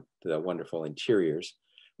on the wonderful interiors,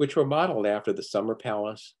 which were modeled after the Summer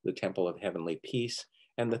Palace, the Temple of Heavenly Peace,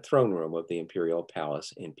 and the throne room of the Imperial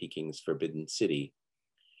Palace in Peking's Forbidden City.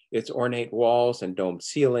 Its ornate walls and domed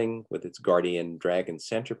ceiling, with its guardian dragon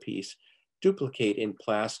centerpiece, duplicate in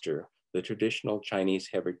plaster the traditional Chinese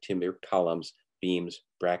Herberg timber columns, beams,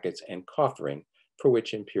 brackets, and coffering for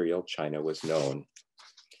which Imperial China was known.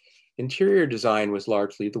 Interior design was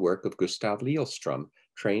largely the work of Gustav Lilstrom,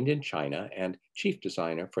 trained in China and chief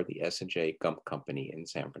designer for the S&J Gump Company in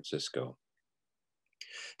San Francisco.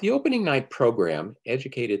 The opening night program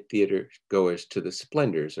educated theater goers to the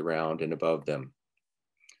splendors around and above them.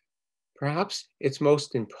 Perhaps its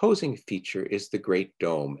most imposing feature is the Great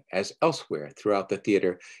Dome. As elsewhere throughout the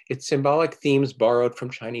theater, its symbolic themes borrowed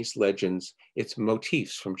from Chinese legends, its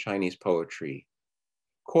motifs from Chinese poetry.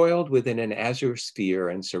 Coiled within an azure sphere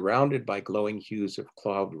and surrounded by glowing hues of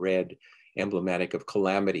cloud red, emblematic of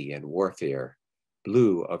calamity and warfare,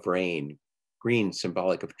 blue of rain, green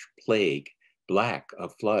symbolic of plague, black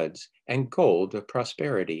of floods, and gold of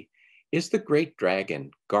prosperity, is the great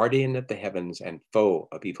dragon, guardian of the heavens and foe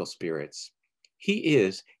of evil spirits. He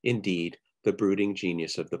is, indeed, the brooding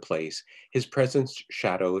genius of the place, his presence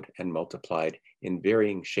shadowed and multiplied in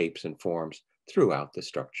varying shapes and forms throughout the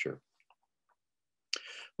structure.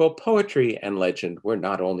 Well, poetry and legend were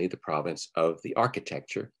not only the province of the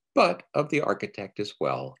architecture, but of the architect as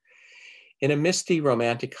well. In a misty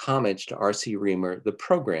romantic homage to R.C. Reamer, the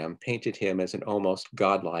program painted him as an almost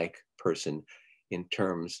godlike person in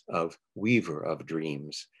terms of weaver of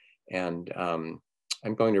dreams. And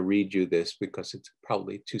I'm going to read you this because it's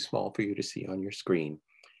probably too small for you to see on your screen.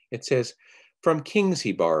 It says, "From kings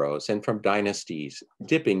he borrows and from dynasties,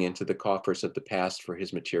 dipping into the coffers of the past for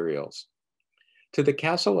his materials. To the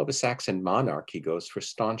castle of a Saxon monarch he goes for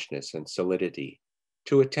staunchness and solidity,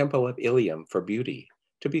 to a temple of Ilium for beauty,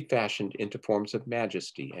 to be fashioned into forms of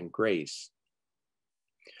majesty and grace.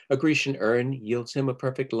 A Grecian urn yields him a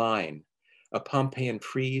perfect line, a Pompeian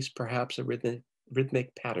frieze perhaps a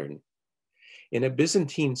rhythmic pattern. In a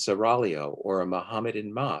Byzantine seraglio or a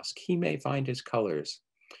Mohammedan mosque, he may find his colors,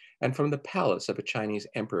 and from the palace of a Chinese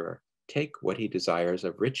emperor, take what he desires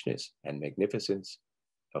of richness and magnificence,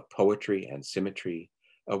 of poetry and symmetry,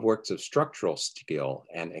 of works of structural skill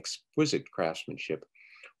and exquisite craftsmanship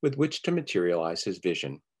with which to materialize his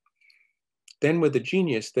vision. Then with a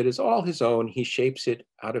genius that is all his own, he shapes it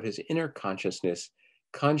out of his inner consciousness,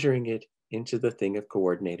 conjuring it into the thing of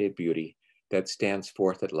coordinated beauty, that stands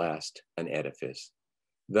forth at last an edifice.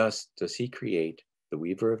 Thus does he create the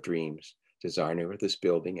weaver of dreams, designer of this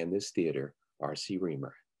building and this theater, R.C.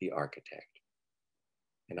 Reamer, the architect.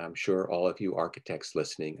 And I'm sure all of you architects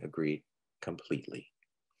listening agree completely.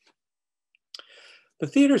 The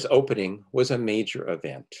theater's opening was a major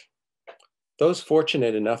event. Those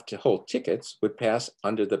fortunate enough to hold tickets would pass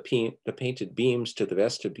under the painted beams to the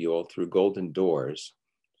vestibule through golden doors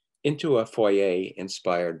into a foyer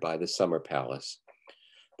inspired by the Summer Palace.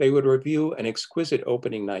 They would review an exquisite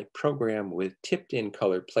opening night program with tipped-in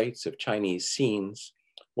colored plates of Chinese scenes,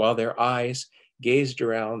 while their eyes gazed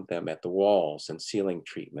around them at the walls and ceiling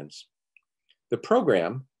treatments. The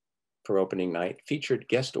program for opening night featured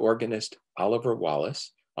guest organist Oliver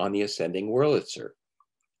Wallace on the ascending Wurlitzer,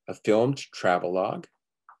 a filmed travelogue,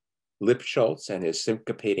 Lipschultz and his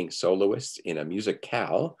syncopating soloists in a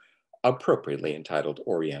musicale, appropriately entitled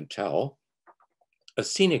Oriental, a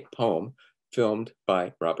scenic poem filmed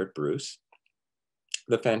by Robert Bruce,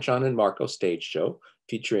 the Fanchon and Marco stage show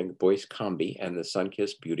featuring Boyce Comby and the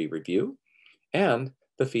Sunkissed Beauty Review, and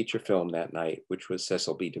the feature film that night, which was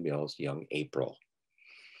Cecil B. DeMille's Young April.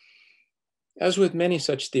 As with many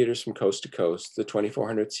such theaters from coast to coast, the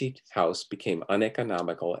 2,400-seat house became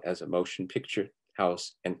uneconomical as a motion picture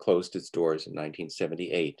house and closed its doors in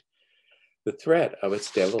 1978. The threat of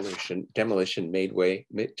its demolition made way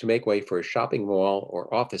to make way for a shopping mall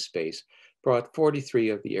or office space brought 43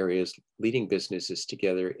 of the area's leading businesses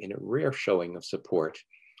together in a rare showing of support.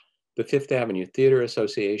 The Fifth Avenue Theater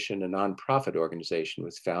Association, a nonprofit organization,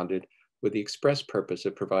 was founded with the express purpose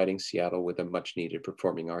of providing Seattle with a much-needed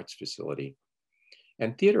performing arts facility.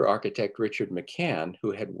 And theater architect Richard McCann,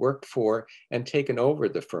 who had worked for and taken over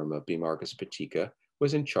the firm of B. Marcus Priteca,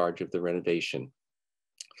 was in charge of the renovation.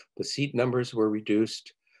 The seat numbers were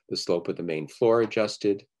reduced, the slope of the main floor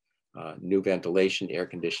adjusted, new ventilation, air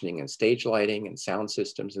conditioning, and stage lighting and sound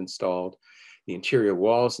systems installed. The interior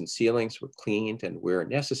walls and ceilings were cleaned and, where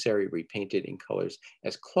necessary, repainted in colors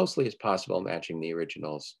as closely as possible matching the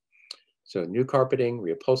originals. So new carpeting,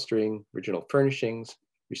 reupholstering, original furnishings,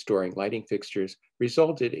 restoring lighting fixtures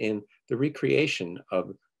resulted in the recreation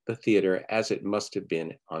of the theater as it must have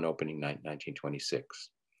been on opening night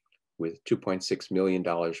 1926. With $2.6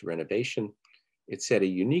 million renovation, it set a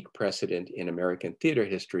unique precedent in American theater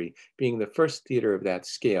history, being the first theater of that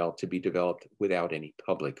scale to be developed without any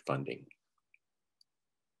public funding.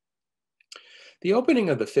 The opening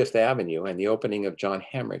of the Fifth Avenue and the opening of John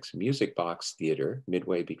Hamrick's Music Box Theater,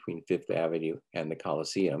 midway between Fifth Avenue and the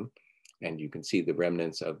Coliseum, and you can see the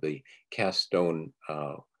remnants of the cast stone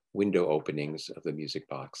window openings of the Music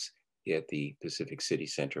Box at the Pacific City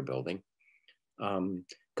Center building,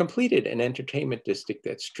 completed an entertainment district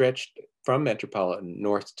that stretched from Metropolitan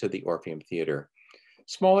north to the Orpheum Theater.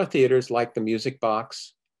 Smaller theaters like the Music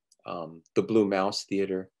Box, the Blue Mouse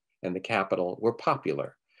Theater, and the Capitol were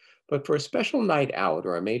popular. But for a special night out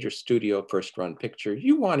or a major studio first-run picture,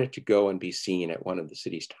 you wanted to go and be seen at one of the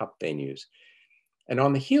city's top venues. And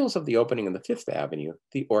on the heels of the opening of the Fifth Avenue,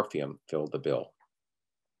 the Orpheum filled the bill.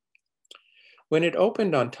 When it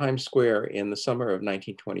opened on Times Square in the summer of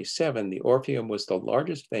 1927, the Orpheum was the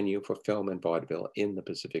largest venue for film and vaudeville in the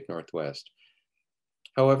Pacific Northwest.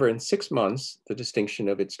 However, in 6 months, the distinction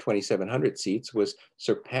of its 2,700 seats was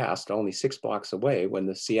surpassed only 6 blocks away when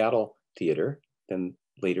the Seattle Theater, then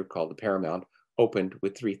later called the Paramount, opened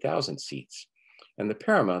with 3,000 seats. And the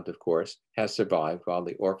Paramount, of course, has survived while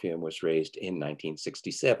the Orpheum was raised in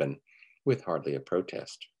 1967 with hardly a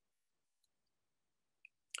protest.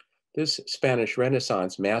 This Spanish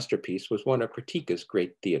Renaissance masterpiece was one of Priteca's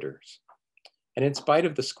great theaters. And in spite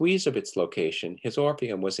of the squeeze of its location, his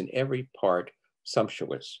Orpheum was in every part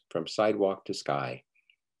sumptuous, from sidewalk to sky.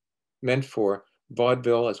 Meant for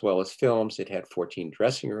vaudeville as well as films, it had 14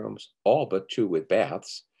 dressing rooms, all but 2 with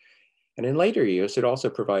baths. And in later years, it also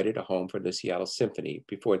provided a home for the Seattle Symphony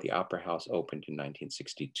before the Opera House opened in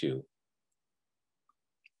 1962.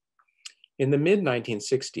 In the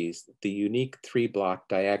mid-1960s, the unique 3-block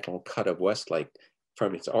diagonal cut of Westlake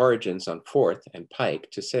from its origins on 4th and Pike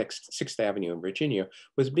to 6th Avenue in Virginia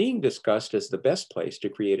was being discussed as the best place to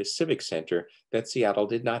create a civic center that Seattle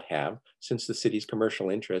did not have since the city's commercial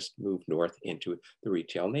interest moved north into the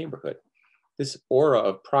retail neighborhood. This aura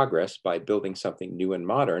of progress by building something new and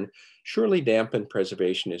modern surely dampened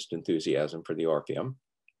preservationist enthusiasm for the Orpheum.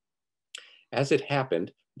 As it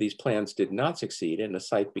happened, these plans did not succeed and the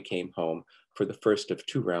site became home for the first of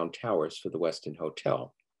 2 round towers for the Westin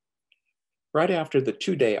Hotel. Right after the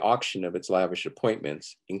 2-day auction of its lavish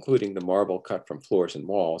appointments, including the marble cut from floors and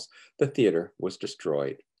walls, the theater was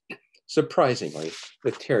destroyed. Surprisingly,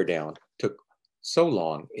 the teardown took so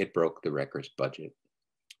long it broke the record's budget.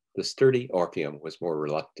 The sturdy Orpheum was more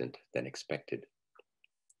reluctant than expected.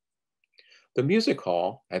 The Music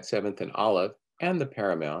Hall at 7th and Olive and the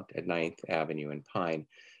Paramount at 9th Avenue and Pine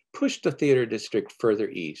pushed the theater district further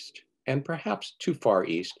east, and perhaps too far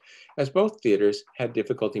east, as both theaters had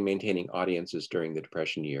difficulty maintaining audiences during the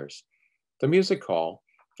Depression years. The Music Hall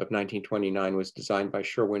of 1929 was designed by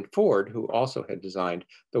Sherwin Ford, who also had designed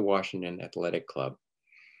the Washington Athletic Club.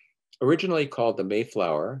 Originally called the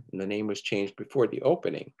Mayflower, and the name was changed before the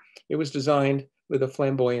opening, it was designed with a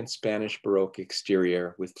flamboyant Spanish Baroque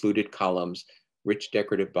exterior with fluted columns, rich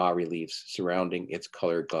decorative bas-reliefs surrounding its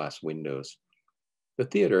colored glass windows. The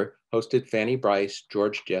theater hosted Fanny Brice,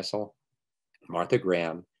 George Jessel, Martha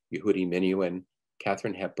Graham, Yehudi Menuhin,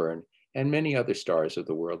 Katharine Hepburn, and many other stars of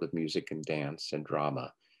the world of music and dance and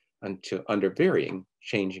drama, under varying,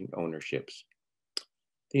 changing ownerships.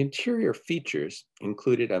 The interior features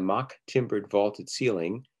included a mock timbered vaulted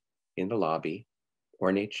ceiling in the lobby,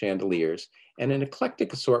 ornate chandeliers, and an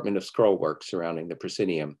eclectic assortment of scrollwork surrounding the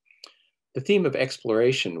proscenium. The theme of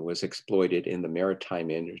exploration was exploited in the maritime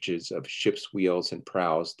images of ships' wheels and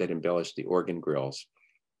prows that embellished the organ grills.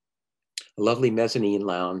 A lovely mezzanine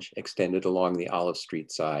lounge extended along the Olive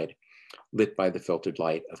Street side, lit by the filtered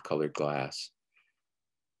light of colored glass.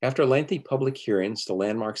 After lengthy public hearings, the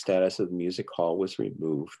landmark status of the Music Hall was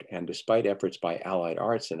removed, and despite efforts by Allied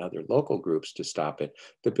Arts and other local groups to stop it,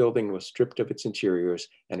 the building was stripped of its interiors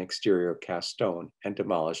and exterior of cast stone and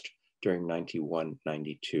demolished during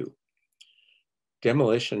 91-92.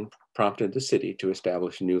 Demolition prompted the city to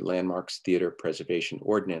establish a new Landmarks Theater Preservation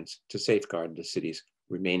Ordinance to safeguard the city's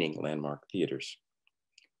remaining landmark theaters.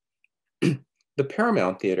 The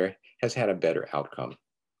Paramount Theater has had a better outcome.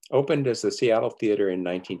 Opened as the Seattle Theater in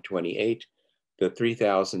 1928, the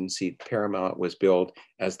 3,000-seat Paramount was billed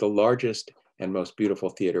as the largest and most beautiful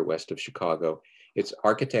theater west of Chicago. Its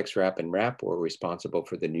architects Rapp and Rapp were responsible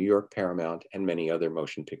for the New York Paramount and many other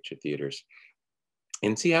motion picture theaters.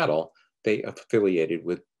 In Seattle, they affiliated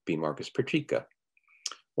with B. Marcus Priteca.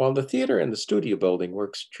 While the theater and the studio building were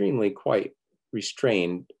extremely quite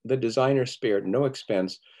restrained, the designer spared no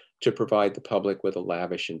expense to provide the public with a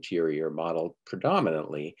lavish interior modeled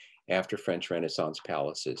predominantly after French Renaissance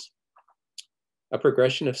palaces. A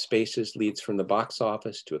progression of spaces leads from the box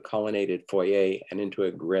office to a colonnaded foyer and into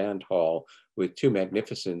a grand hall with two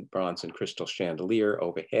magnificent bronze and crystal chandelier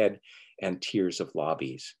overhead and tiers of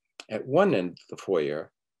lobbies. At one end of the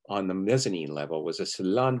foyer, on the mezzanine level, was a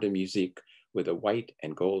salon de musique with a white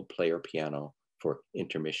and gold player piano for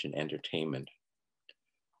intermission entertainment.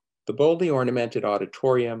 The boldly ornamented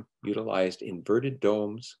auditorium utilized inverted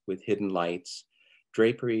domes with hidden lights,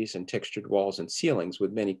 draperies and textured walls and ceilings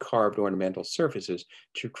with many carved ornamental surfaces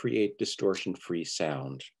to create distortion-free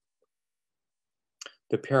sound.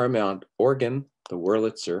 The Paramount organ, the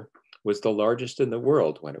Wurlitzer, was the largest in the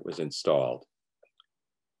world when it was installed.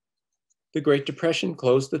 The Great Depression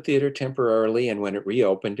closed the theater temporarily, and when it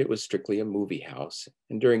reopened, it was strictly a movie house.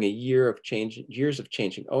 And during years of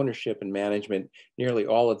changing ownership and management, nearly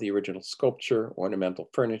all of the original sculpture, ornamental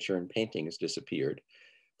furniture, and paintings disappeared.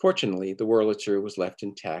 Fortunately, the Wurlitzer was left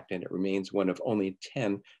intact, and it remains one of only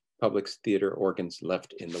 10 public theater organs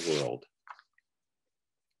left in the world.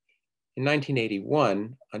 In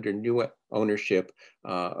 1981, under new ownership,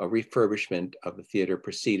 a refurbishment of the theater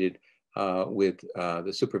proceeded with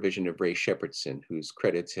the supervision of Ray Shepherdson, whose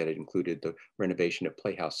credits had included the renovation of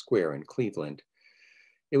Playhouse Square in Cleveland.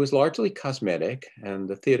 It was largely cosmetic, and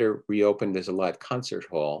the theater reopened as a live concert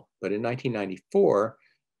hall, but in 1994,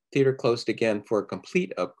 theater closed again for a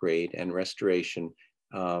complete upgrade and restoration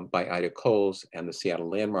by Ida Coles and the Seattle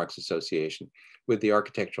Landmarks Association with the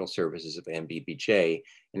architectural services of MBBJ.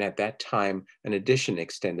 And at that time, an addition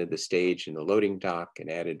extended the stage and the loading dock and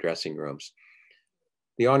added dressing rooms.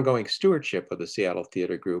 The ongoing stewardship of the Seattle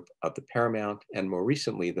Theater Group, of the Paramount, and more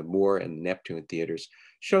recently the Moore and Neptune theaters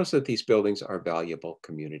shows that these buildings are valuable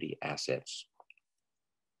community assets.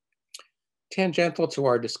 Tangential to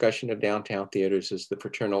our discussion of downtown theaters is the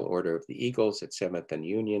Fraternal Order of the Eagles at 7th and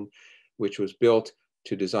Union, which was built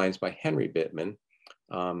to designs by Henry Bittman,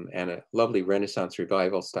 and a lovely Renaissance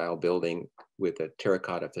Revival style building with a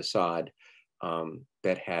terracotta facade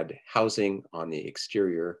that had housing on the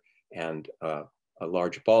exterior and a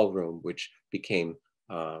large ballroom, which became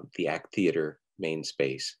the Act Theater main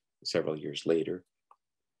space several years later.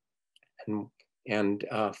 And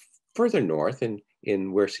further north,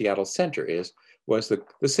 in where Seattle Center is, was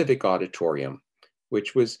the Civic Auditorium,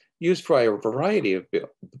 which was used for a variety of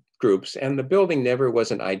groups, and the building never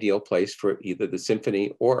was an ideal place for either the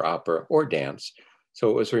symphony or opera or dance.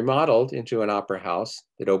 So it was remodeled into an opera house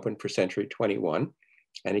that opened for Century 21.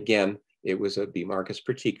 And again, it was a B. Marcus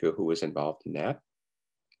Priteca who was involved in that.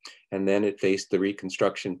 And then it faced the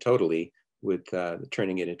reconstruction totally with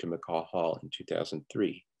turning it into McCaw Hall in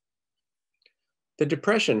 2003. The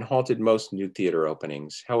Depression halted most new theater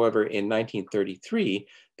openings. However, in 1933,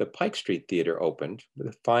 the Pike Street Theater opened with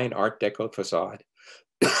a fine Art Deco facade.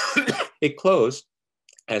 It closed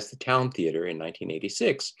as the Town Theater in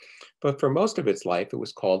 1986, but for most of its life, it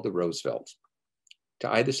was called the Roosevelt.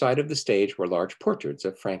 To either side of the stage were large portraits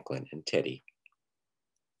of Franklin and Teddy.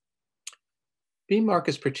 B.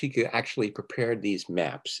 Marcus Priteca actually prepared these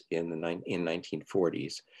maps in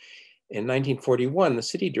 1940s. In 1941, the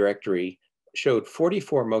city directory showed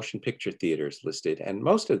 44 motion picture theaters listed, and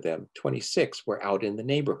most of them, 26, were out in the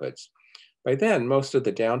neighborhoods. By then, most of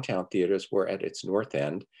the downtown theaters were at its north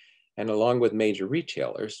end, and along with major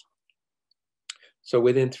retailers. So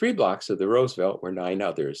within 3 blocks of the Roosevelt were 9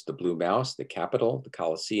 others: the Blue Mouse, the Capitol, the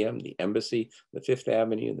Coliseum, the Embassy, the Fifth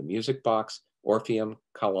Avenue, the Music Box, Orpheum,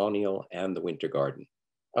 Colonial, and the Winter Garden.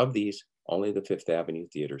 Of these, only the Fifth Avenue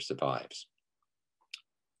Theater survives.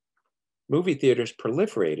 Movie theaters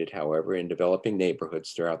proliferated, however, in developing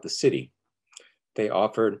neighborhoods throughout the city. They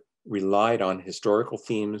relied on historical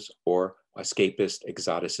themes or escapist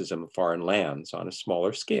exoticism of foreign lands on a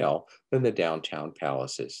smaller scale than the downtown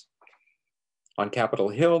palaces. On Capitol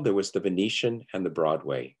Hill, there was the Venetian and the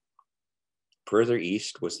Broadway. Further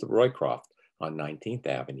east was the Roycroft on 19th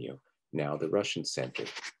Avenue, now the Russian Center.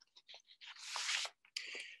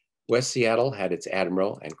 West Seattle had its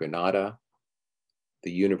Admiral and Granada.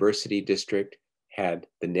 The University District had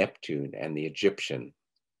the Neptune and the Egyptian.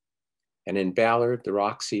 And in Ballard, the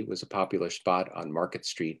Roxy was a popular spot on Market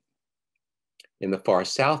Street. In the far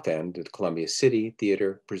south end, the Columbia City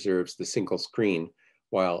Theater preserves the single screen,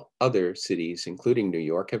 while other cities, including New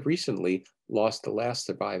York, have recently lost the last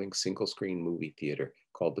surviving single screen movie theater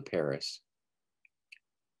called the Paris.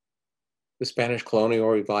 The Spanish colonial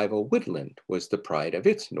revival Woodland was the pride of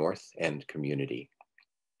its North End community.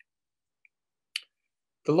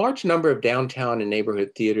 The large number of downtown and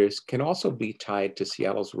neighborhood theaters can also be tied to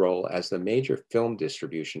Seattle's role as the major film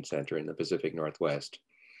distribution center in the Pacific Northwest.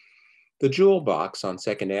 The Jewel Box on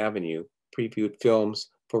 2nd Avenue previewed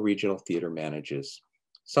films for regional theater managers.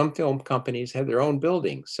 Some film companies had their own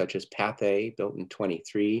buildings, such as Pathé, built in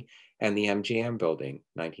 23, and the MGM building,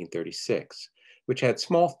 1936, which had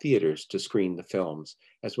small theaters to screen the films,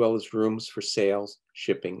 as well as rooms for sales,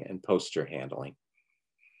 shipping, and poster handling.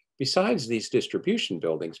 Besides these distribution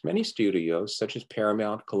buildings, many studios, such as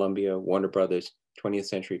Paramount, Columbia, Warner Brothers, 20th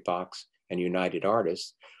Century Fox, and United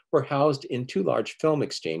Artists, were housed in 2 large film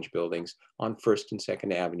exchange buildings on 1st and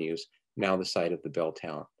 2nd Avenues, now the site of the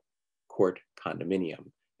Belltown Cort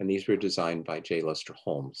condominium. And these were designed by J. Luster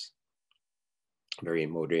Holmes. Very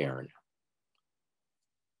modern.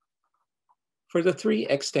 For the 3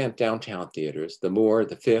 extant downtown theaters, the Moore,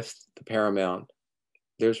 the Fifth, the Paramount,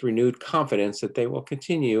 there's renewed confidence that they will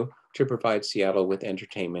continue to provide Seattle with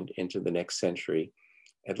entertainment into the next century,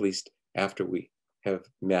 at least after we have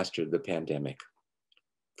mastered the pandemic.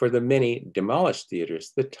 For the many demolished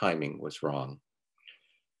theaters, the timing was wrong.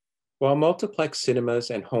 While multiplex cinemas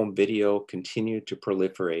and home video continued to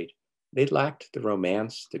proliferate, they lacked the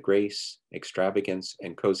romance, the grace, extravagance,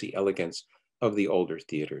 and cozy elegance of the older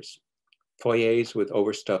theaters. Foyers with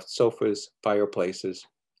overstuffed sofas, fireplaces,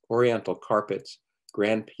 oriental carpets,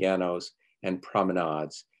 grand pianos, and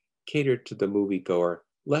promenades catered to the moviegoer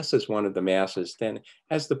less as one of the masses than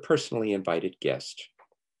as the personally invited guest.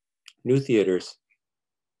 New theaters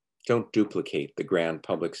don't duplicate the grand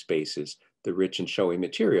public spaces, the rich and showy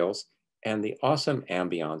materials, and the awesome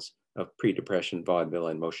ambiance of pre-Depression vaudeville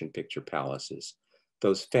and motion picture palaces,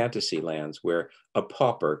 those fantasy lands where a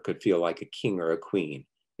pauper could feel like a king or a queen,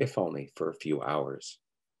 if only for a few hours.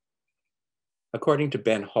 According to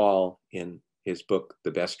Ben Hall in his book,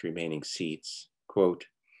 The Best Remaining Seats, quote,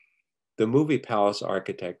 "The movie palace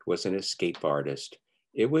architect was an escape artist.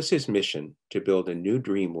 It was his mission to build a new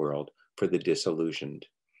dream world for the disillusioned.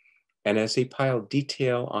 And as he piled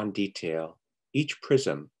detail on detail, each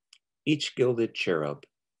prism, each gilded cherub,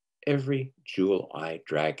 every jewel-eyed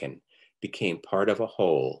dragon became part of a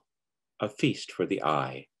whole, a feast for the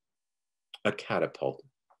eye, a catapult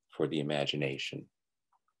for the imagination."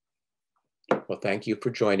 Well, thank you for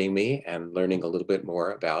joining me and learning a little bit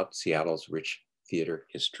more about Seattle's rich theater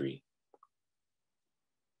history.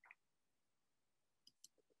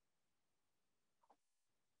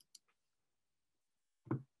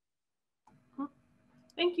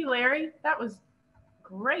 Thank you, Larry. That was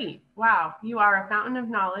great. Wow, you are a fountain of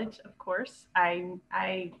knowledge, of course.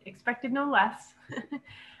 I expected no less.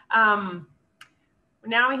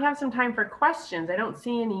 Now we have some time for questions. I don't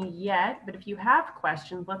see any yet, but if you have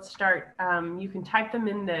questions, let's start. You can type them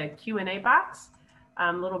in the Q&A box.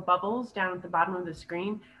 little bubbles down at the bottom of the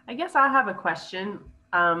screen. I guess I'll have a question,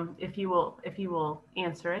 if you will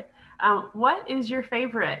answer it. What is your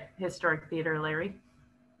favorite historic theater, Larry?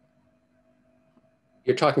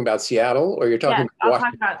 You're talking about Seattle, or you're talking Yes, I'll about talk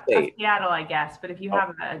Washington about State? Seattle, I guess, but if you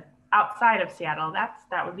have a outside of Seattle,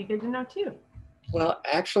 that would be good to know too. Well,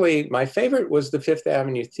 actually, my favorite was the Fifth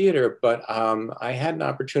Avenue Theater, but I had an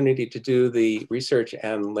opportunity to do the research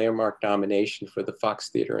and landmark nomination for the Fox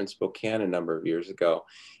Theater in Spokane a number of years ago.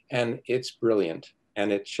 And it's brilliant.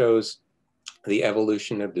 And it shows the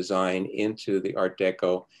evolution of design into the Art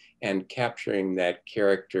Deco and capturing that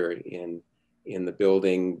character in the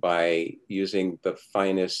building by using the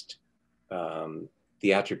finest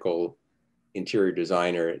theatrical interior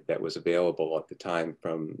designer that was available at the time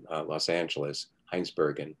from Los Angeles,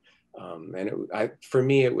 Heinsbergen. For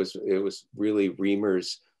me, it was really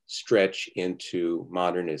Reamer's stretch into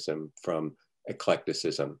modernism from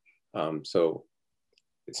eclecticism. So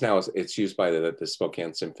it's used by the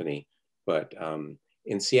Spokane Symphony, but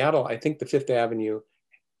in Seattle, I think the Fifth Avenue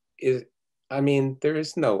is, I mean, there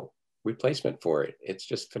is no replacement for it. It's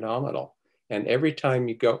just phenomenal. And every time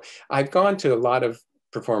you go, I've gone to a lot of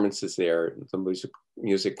performances there, the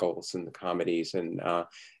musicals and the comedies. And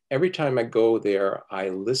every time I go there, I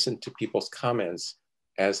listen to people's comments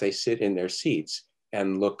as they sit in their seats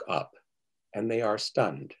and look up, and they are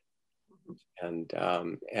stunned. And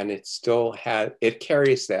it still it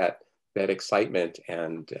carries that excitement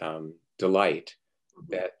and delight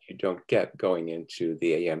that you don't get going into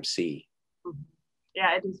the AMC.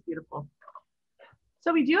 Yeah, it is beautiful.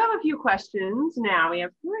 So we do have a few questions now. We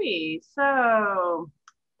have 3. So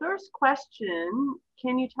first question,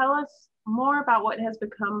 can you tell us more about what has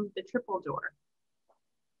become the triple door,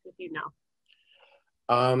 if you know?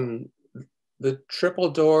 The triple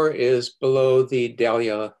door is below the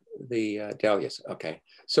Dahlias. Okay.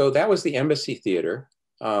 So that was the Embassy Theater.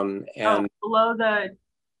 And below the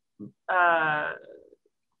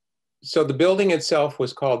so the building itself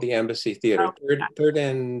was called the Embassy Theater, Third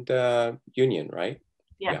and Union, right?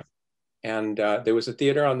 Yes. Yeah. And there was a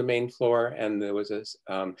theater on the main floor, and there was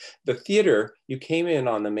the theater. You came in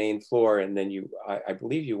on the main floor, and then I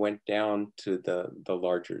believe you went down to the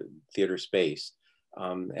larger theater space.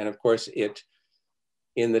 And of course,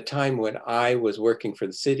 in the time when I was working for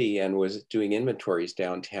the city and was doing inventories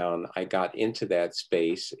downtown, I got into that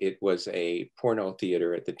space. It was a porno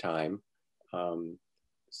theater at the time.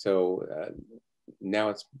 So now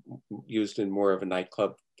it's used in more of a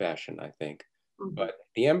nightclub fashion, I think. But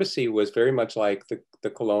the Embassy was very much like the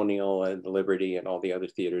Colonial and the Liberty and all the other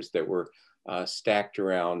theaters that were stacked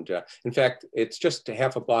around. In fact, it's just a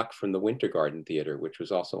half a block from the Winter Garden Theater, which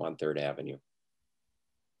was also on 3rd Avenue.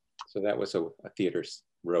 So that was a theater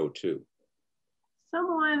row too.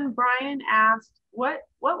 Someone, Brian, asked, what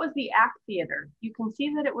was the Act Theater? You can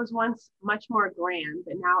see that it was once much more grand,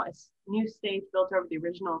 but now a new stage built over the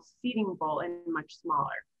original seating bowl and much smaller.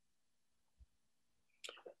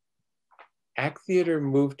 Act Theater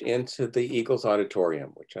moved into the Eagles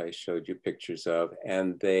Auditorium, which I showed you pictures of,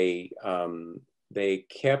 and they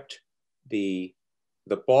kept the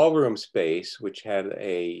ballroom space, which had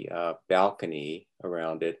a balcony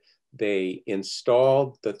around it. They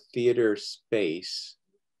installed the theater space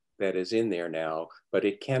that is in there now, but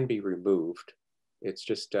it can be removed. It's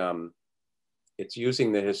just, it's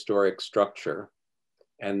using the historic structure.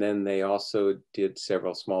 And then they also did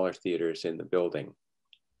several smaller theaters in the building.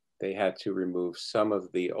 They had to remove some of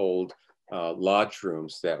the old lodge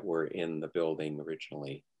rooms that were in the building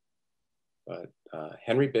originally. But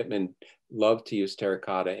Henry Bittman loved to use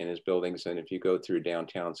terracotta in his buildings. And if you go through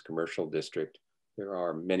downtown's commercial district, there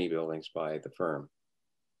are many buildings by the firm.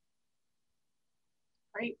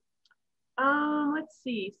 Right. Let's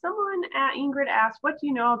see. Someone at Ingrid asked, what do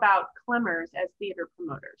you know about Clemmers as theater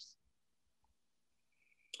promoters?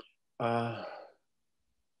 I'm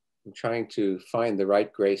trying to find the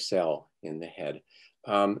right gray cell in the head.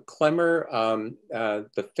 Clemmer,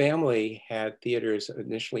 the family had theaters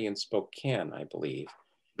initially in Spokane, I believe.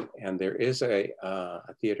 And there is a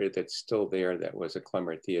theater that's still there that was a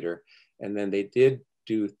Clemmer theater. And then they did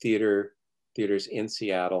do theaters in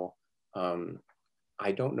Seattle.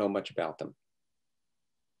 I don't know much about them.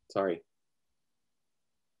 Sorry.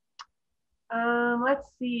 Let's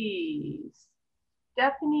see.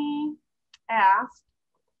 Stephanie asked,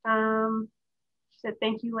 she said,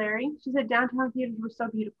 thank you, Larry. She said, downtown theaters were so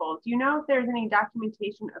beautiful. Do you know if there's any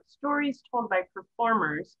documentation of stories told by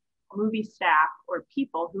performers, movie staff, or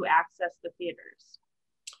people who access the theaters?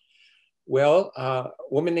 Well, a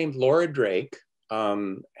woman named Laura Drake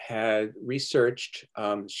had researched,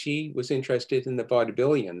 she was interested in the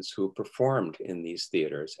vaudevillians who performed in these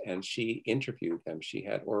theaters, and she interviewed them. She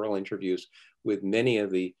had oral interviews with many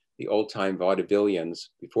of the old-time vaudevillians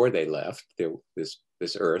before they left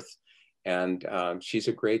this earth, and she's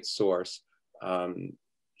a great source.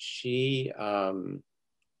 She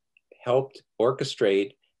helped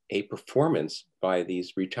orchestrate a performance by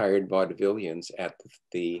these retired vaudevillians at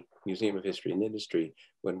the Museum of History and Industry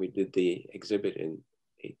when we did the exhibit in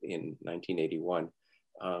 1981.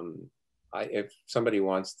 If somebody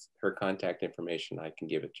wants her contact information, I can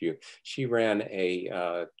give it to you. She ran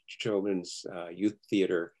a children's youth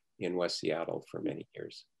theater in West Seattle for many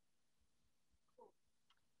years.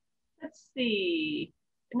 Let's see,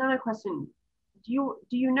 another question. Do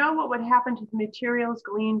you know what would happen to the materials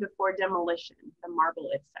gleaned before demolition, the marble,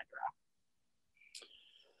 etc.?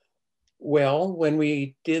 Well, when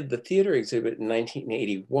we did the theater exhibit in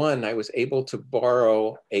 1981, I was able to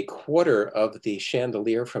borrow a quarter of the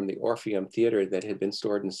chandelier from the Orpheum Theater that had been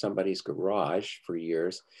stored in somebody's garage for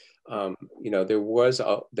years. You know, there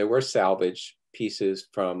were salvage pieces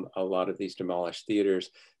from a lot of these demolished theaters.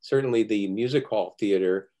 Certainly the music hall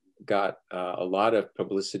theater got a lot of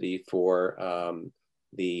publicity for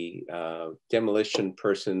the demolition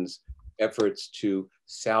person's efforts to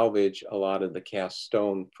salvage a lot of the cast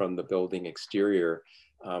stone from the building exterior.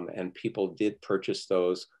 And people did purchase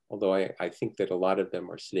those, although I think that a lot of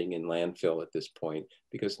them are sitting in landfill at this point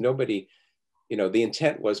because nobody, you know, the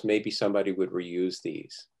intent was maybe somebody would reuse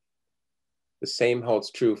these. The same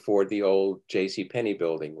holds true for the old J.C. Penney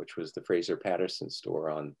building, which was the Fraser Patterson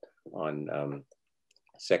store on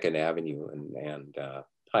 2nd Avenue and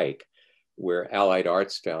Pike, where Allied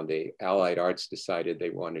Arts decided they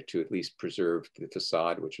wanted to at least preserve the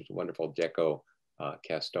facade, which is a wonderful deco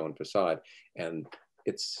cast stone facade. And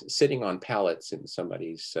it's sitting on pallets in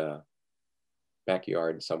somebody's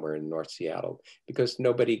backyard somewhere in North Seattle because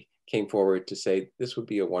nobody came forward to say, this would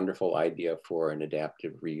be a wonderful idea for an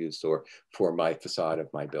adaptive reuse or for my facade of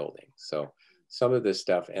my building. So some of this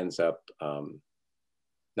stuff ends up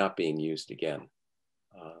not being used again.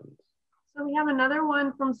 So we have another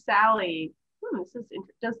one from Sally. This is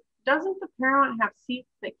interesting. Doesn't the Paramount have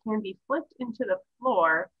seats that can be flipped into the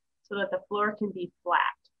floor so that the floor can be flat?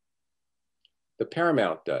 The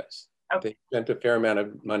Paramount does. Okay. They spent a fair amount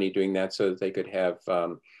of money doing that so that they could have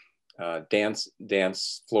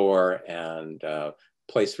dance floor and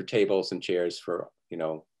place for tables and chairs for, you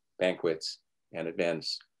know, banquets and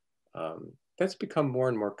events. That's become more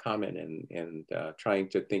and more common in trying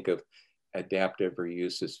to think of adaptive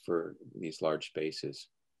reuses for these large spaces.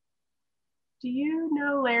 Do you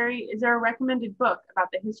know, Larry, is there a recommended book about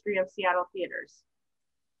the history of Seattle theaters?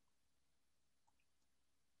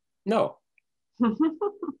 No.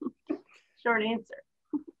 Short answer.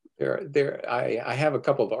 I have a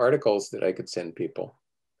couple of articles that I could send people.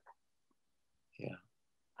 Yeah.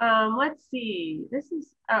 Let's see. This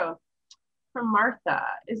is, from Martha.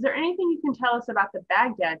 Is there anything you can tell us about the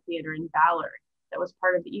Baghdad Theater in Ballard that was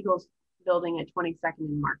part of the Eagles building at 22nd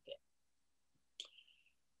and Market?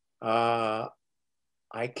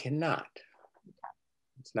 I cannot.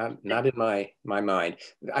 It's not in my mind.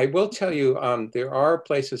 I will tell you, there are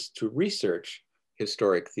places to research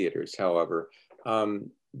historic theaters, however.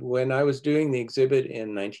 When I was doing the exhibit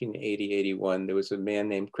in 1980-81, there was a man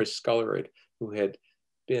named Chris Scullerid who had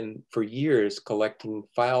been for years collecting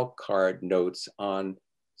file card notes on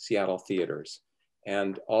Seattle theaters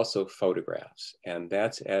and also photographs. And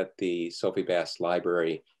that's at the Sophie Bass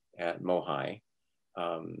Library at MOHAI.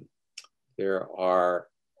 There are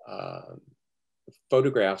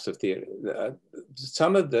photographs of theater.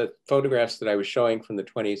 Some of the photographs that I was showing from the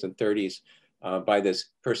 20s and 30s by this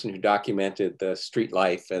person who documented the street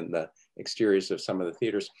life and the exteriors of some of the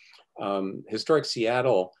theaters. Historic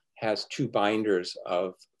Seattle has 2 binders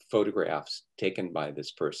of photographs taken by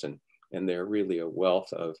this person, and they're really a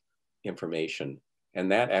wealth of information.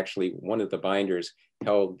 And that actually, one of the binders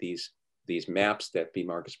held these maps that B.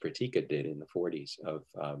 Marcus Priteca did in the 40s of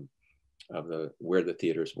where the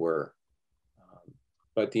theaters were.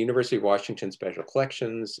 But the University of Washington Special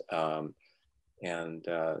Collections and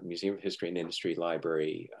Museum of History and Industry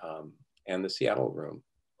Library and the Seattle Room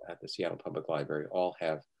at the Seattle Public Library all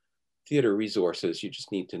have theater resources. You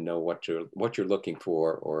just need to know what you're looking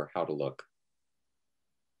for or how to look.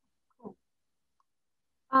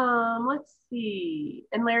 Let's see.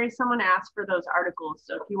 And Larry, someone asked for those articles.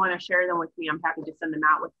 So if you want to share them with me, I'm happy to send them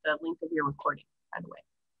out with the link of your recording, by the way.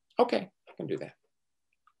 Okay, I can do that.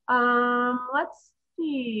 Let's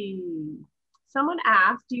see. Someone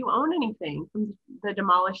asked, do you own anything from the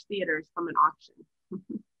demolished theaters from an auction?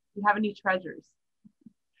 Do you have any treasures?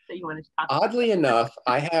 that you want to talk about? Oddly enough,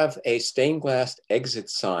 I have a stained glass exit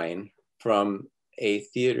sign from a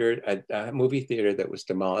theater, a movie theater that was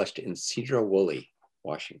demolished in Cedar-Woolley,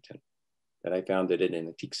 Washington, that I found at an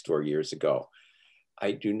antique store years ago.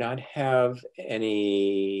 I do not have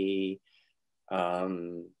any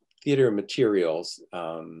theater materials,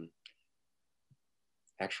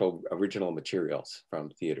 actual original materials from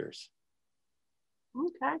theaters.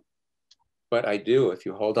 Okay. But I do, if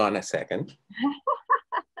you hold on a second.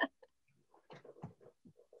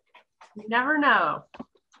 You never know.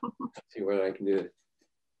 See what I can do.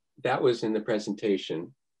 That was in the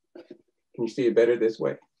presentation. Can you see it better this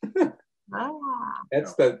way?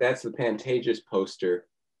 That's the Pantages poster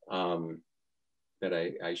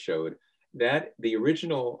that I showed. That the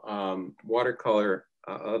original watercolor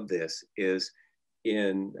of this is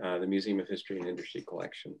in the Museum of History and Industry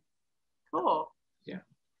collection. Cool. Yeah,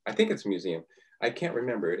 I think it's a museum. I can't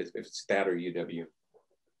remember if it's that or UW.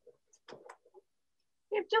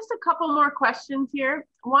 We have just a couple more questions here.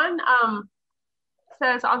 One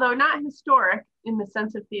says, although not historic in the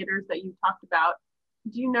sense of theaters that you talked about,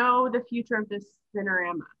 do you know the future of this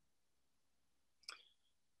Cinerama?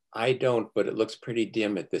 I don't, but it looks pretty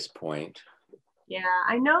dim at this point. Yeah,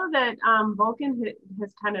 I know that Vulcan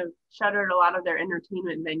has kind of shuttered a lot of their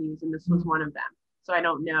entertainment venues, and this was one of them. So I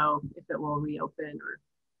don't know if it will reopen or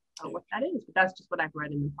what that is, but that's just what I've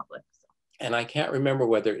read in the public. So. And I can't remember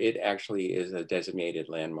whether it actually is a designated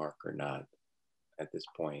landmark or not at this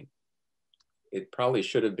point. It probably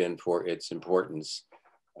should have been for its importance,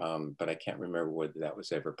 but I can't remember whether that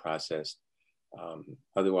was ever processed.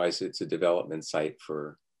 Otherwise, it's a development site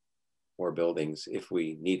for more buildings if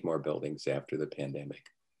we need more buildings after the pandemic.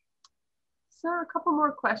 So a couple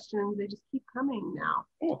more questions. They just keep coming now.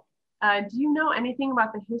 Oh. Do you know anything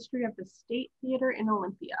about the history of the State Theater in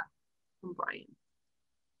Olympia? From Brian.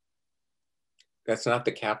 That's not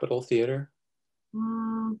the Capitol Theater? I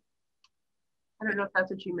don't know if that's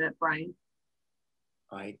what you meant, Brian.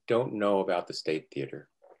 I don't know about the State Theater.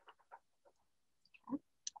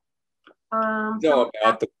 I do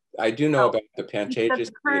know about the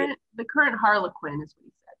Pantages Theater. The current Harlequin is what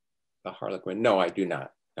he said. The Harlequin. No, I do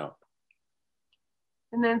not. No.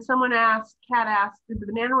 And then someone asked, Kat asked, did the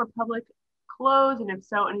Banana Republic close? And if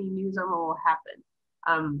so, any news on what will happen?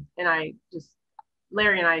 And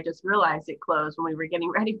Larry and I just realized it closed when we were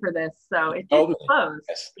getting ready for this. So it did close.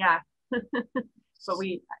 Yes. Yeah. But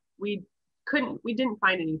we didn't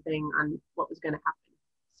find anything on what was going to happen.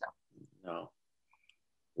 So. No.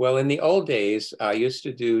 Well, in the old days, I used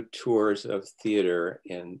to do tours of theater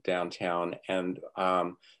in downtown, and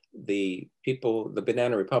the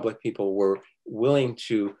Banana Republic people were willing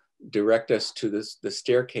to direct us to the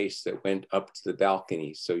staircase that went up to the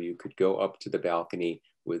balcony. So you could go up to the balcony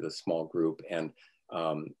with a small group, and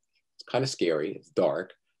it's kind of scary, it's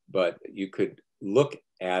dark, but you could look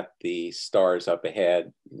at the stars up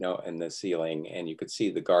ahead, in the ceiling, and you could see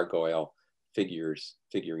the gargoyle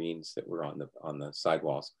figurines that were on the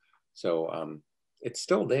sidewalls. So it's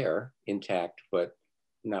still there, intact, but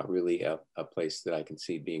not really a place that I can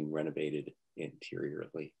see being renovated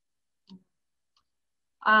interiorly.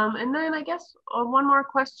 And then I guess one more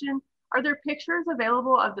question. Are there pictures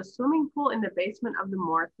available of the swimming pool in the basement of the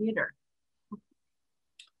Moore Theater?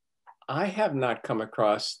 I have not come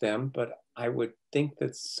across them, but I would think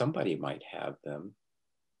that somebody might have them.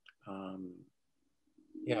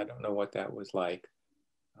 Yeah, I don't know what that was like.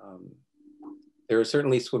 There are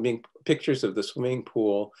certainly pictures of the swimming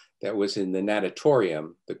pool that was in the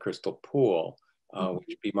natatorium, the Crystal Pool,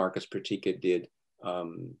 which B. Marcus Priteca did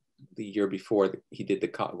the year before. He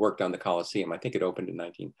worked on the Coliseum. I think it opened in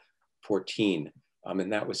 1914.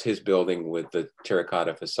 And that was his building with the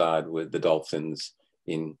terracotta facade with the dolphins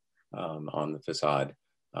on the facade.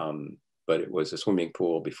 But it was a swimming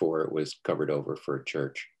pool before it was covered over for a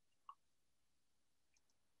church.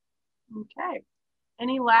 Okay.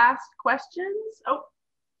 Any last questions?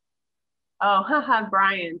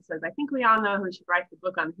 Brian says, I think we all know who should write the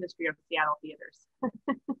book on the history of the Seattle theaters.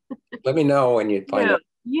 Let me know when you find it.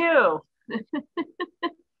 You.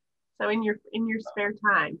 So in your spare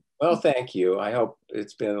time. Well, thank you. I hope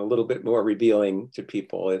it's been a little bit more revealing to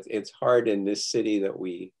people. It's hard in this city that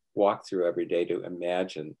we walk through every day to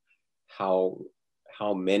imagine how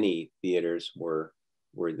many theaters were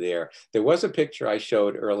there. There was a picture I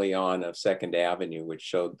showed early on of 2nd Avenue, which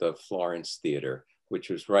showed the Florence Theater, which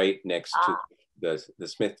was right next to the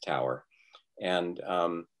Smith Tower. And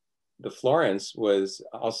the Florence was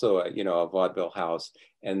also a vaudeville house,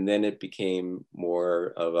 and then it became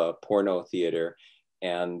more of a porno theater.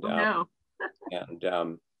 And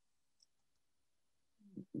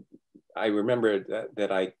I remember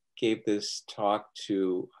that I gave this talk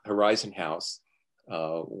to Horizon House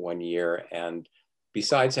one year, and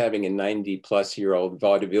besides having a 90-plus-year-old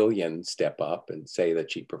vaudevillian step up and say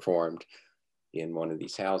that she performed in one of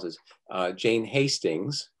these houses, Jane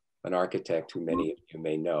Hastings, an architect who many of you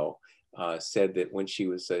may know, said that when she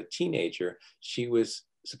was a teenager, she was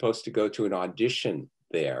supposed to go to an audition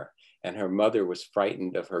there, and her mother was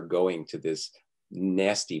frightened of her going to this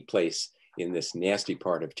nasty place in this nasty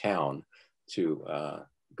part of town to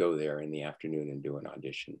go there in the afternoon and do an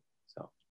audition. So